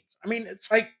pack teams. I mean, it's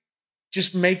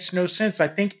just makes no sense. I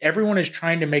think everyone is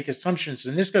trying to make assumptions,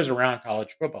 and this goes around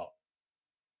college football,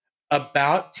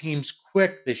 about teams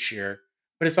quick this year.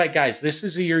 But it's like, guys, this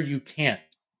is a year you can't.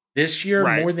 This year,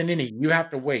 more than any, you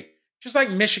have to wait. Just like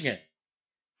Michigan.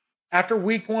 After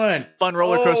week 1. Fun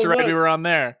roller coaster ride we were on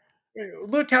there.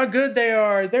 Look how good they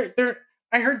are.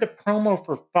 I heard the promo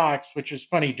for Fox, which is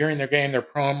funny. During their game, they're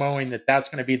promoting that's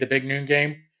going to be the big noon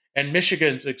game. And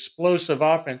Michigan's explosive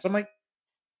offense. I'm like,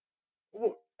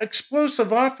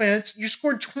 explosive offense? You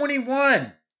scored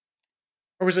 21.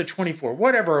 Or was it 24?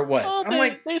 Whatever it was.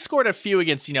 Well, they scored a few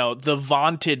against, the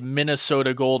vaunted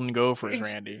Minnesota Golden Gophers,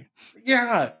 Randy.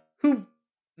 Yeah. Who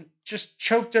just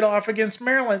choked it off against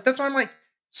Maryland. That's why I'm like,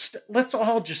 let's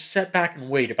all just sit back and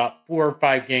wait about 4 or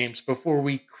 5 games before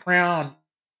we crown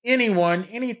anyone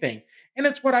anything. And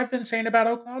it's what I've been saying about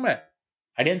Oklahoma.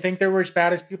 I didn't think they were as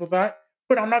bad as people thought,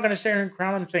 but I'm not going to sit here and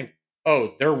crown them and think,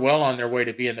 oh, they're well on their way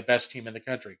to being the best team in the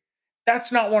country.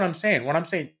 That's not what I'm saying. What I'm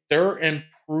saying, they're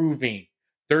improving.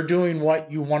 They're doing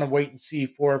what you want to wait and see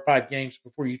 4 or 5 games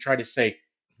before you try to say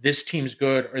this team's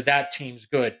good or that team's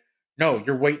good. No,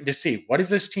 you're waiting to see, what is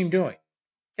this team doing?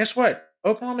 Guess what?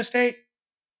 Oklahoma State,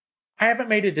 I haven't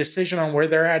made a decision on where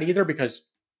they're at either because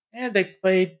they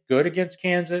played good against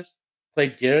Kansas,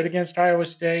 played good against Iowa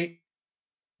State.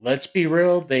 Let's be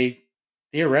real, they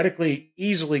theoretically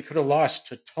easily could have lost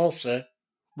to Tulsa.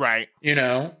 Right.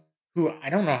 Who I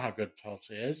don't know how good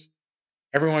Tulsa is.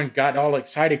 Everyone got all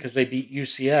excited because they beat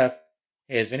UCF.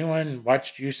 Hey, has anyone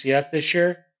watched UCF this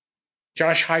year?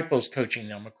 Josh Heupel's coaching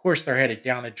them. Of course, they're headed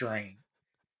down a drain.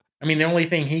 I mean, the only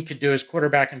thing he could do is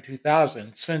quarterback in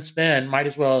 2000. Since then, might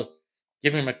as well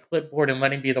give him a clipboard and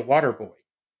let him be the water boy.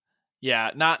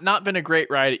 Yeah, not been a great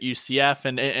ride at UCF,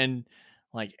 and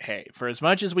like, hey, for as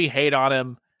much as we hate on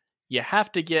him, you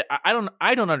have to get. I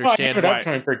don't understand why. Up to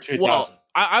him for 2000. Well,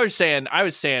 I was saying,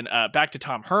 back to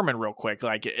Tom Herman real quick.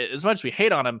 Like, as much as we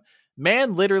hate on him,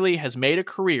 man, literally has made a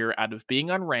career out of being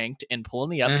unranked and pulling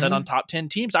the upset on top 10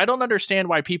 teams. I don't understand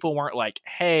why people weren't like,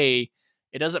 hey,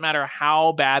 it doesn't matter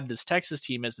how bad this Texas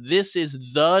team is. This is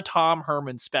the Tom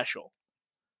Herman special.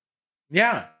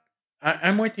 Yeah,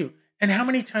 I'm with you. And how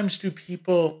many times do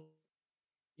people,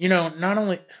 not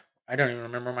only, I don't even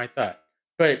remember my thought,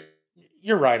 but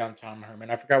you're right on Tom Herman.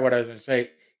 I forgot what I was going to say.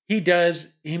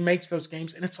 He makes those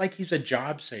games, and it's like he's a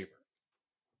job saver.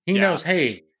 He knows,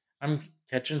 hey, I'm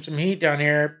catching some heat down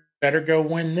here. Better go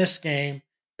win this game.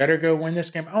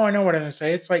 Oh, I know what I'm going to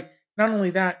say. It's like, not only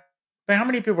that, but how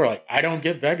many people are like, I don't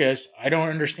get Vegas. I don't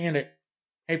understand it.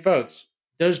 Hey, folks,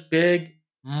 those big,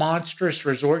 monstrous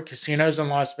resort casinos in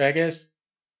Las Vegas,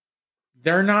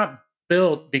 they're not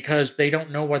built because they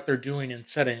don't know what they're doing in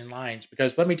setting lines.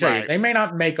 Because let me tell you, they may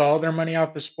not make all their money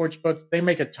off the sports books. They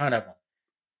make a ton of them.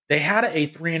 They had a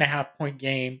 3.5-point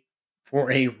game for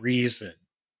a reason.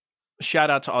 Shout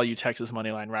out to all you Texas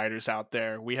Moneyline riders out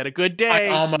there. We had a good day.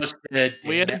 I almost did.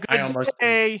 We had a good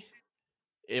day.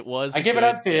 It was. I give it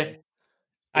up to you.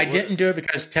 I didn't do it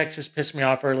because Texas pissed me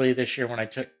off early this year when I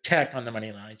took Tech on the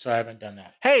money line, so I haven't done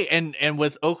that. Hey, and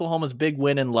with Oklahoma's big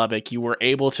win in Lubbock, you were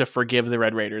able to forgive the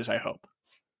Red Raiders, I hope.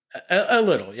 A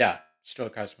little, yeah. Still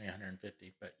cost me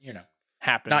 $150, but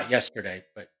happens. Not yesterday,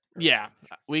 but yeah,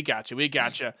 we got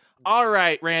you. All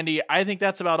right, Randy, I think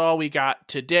that's about all we got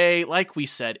today. Like we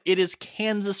said, it is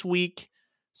Kansas week.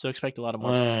 So expect a lot of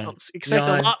more.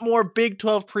 A lot more Big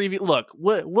 12 preview. Look,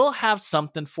 we'll have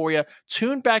something for you.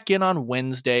 Tune back in on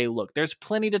Wednesday. Look, there's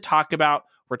plenty to talk about.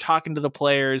 We're talking to the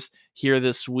players here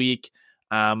this week.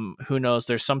 Who knows?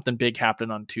 There's something big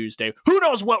happening on Tuesday. Who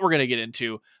knows what we're going to get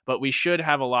into? But we should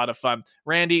have a lot of fun.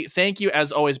 Randy, thank you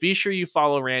as always. Be sure you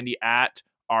follow Randy at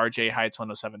RJ Heights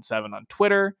 1077 on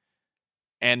Twitter,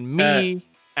 and me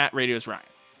at Radios Ryan.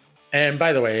 And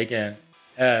by the way, again,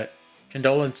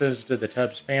 condolences to the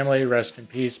Tubbs family. Rest in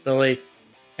peace, Billy.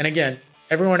 And again,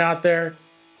 everyone out there,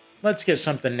 let's get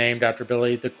something named after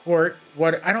Billy. The court,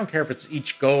 I don't care if it's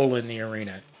each goal in the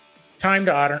arena. Time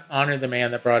to honor the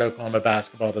man that brought Oklahoma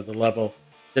basketball to the level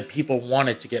that people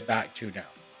wanted to get back to now.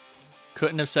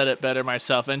 Couldn't have said it better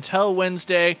myself. Until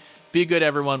Wednesday, be good,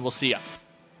 everyone. We'll see ya.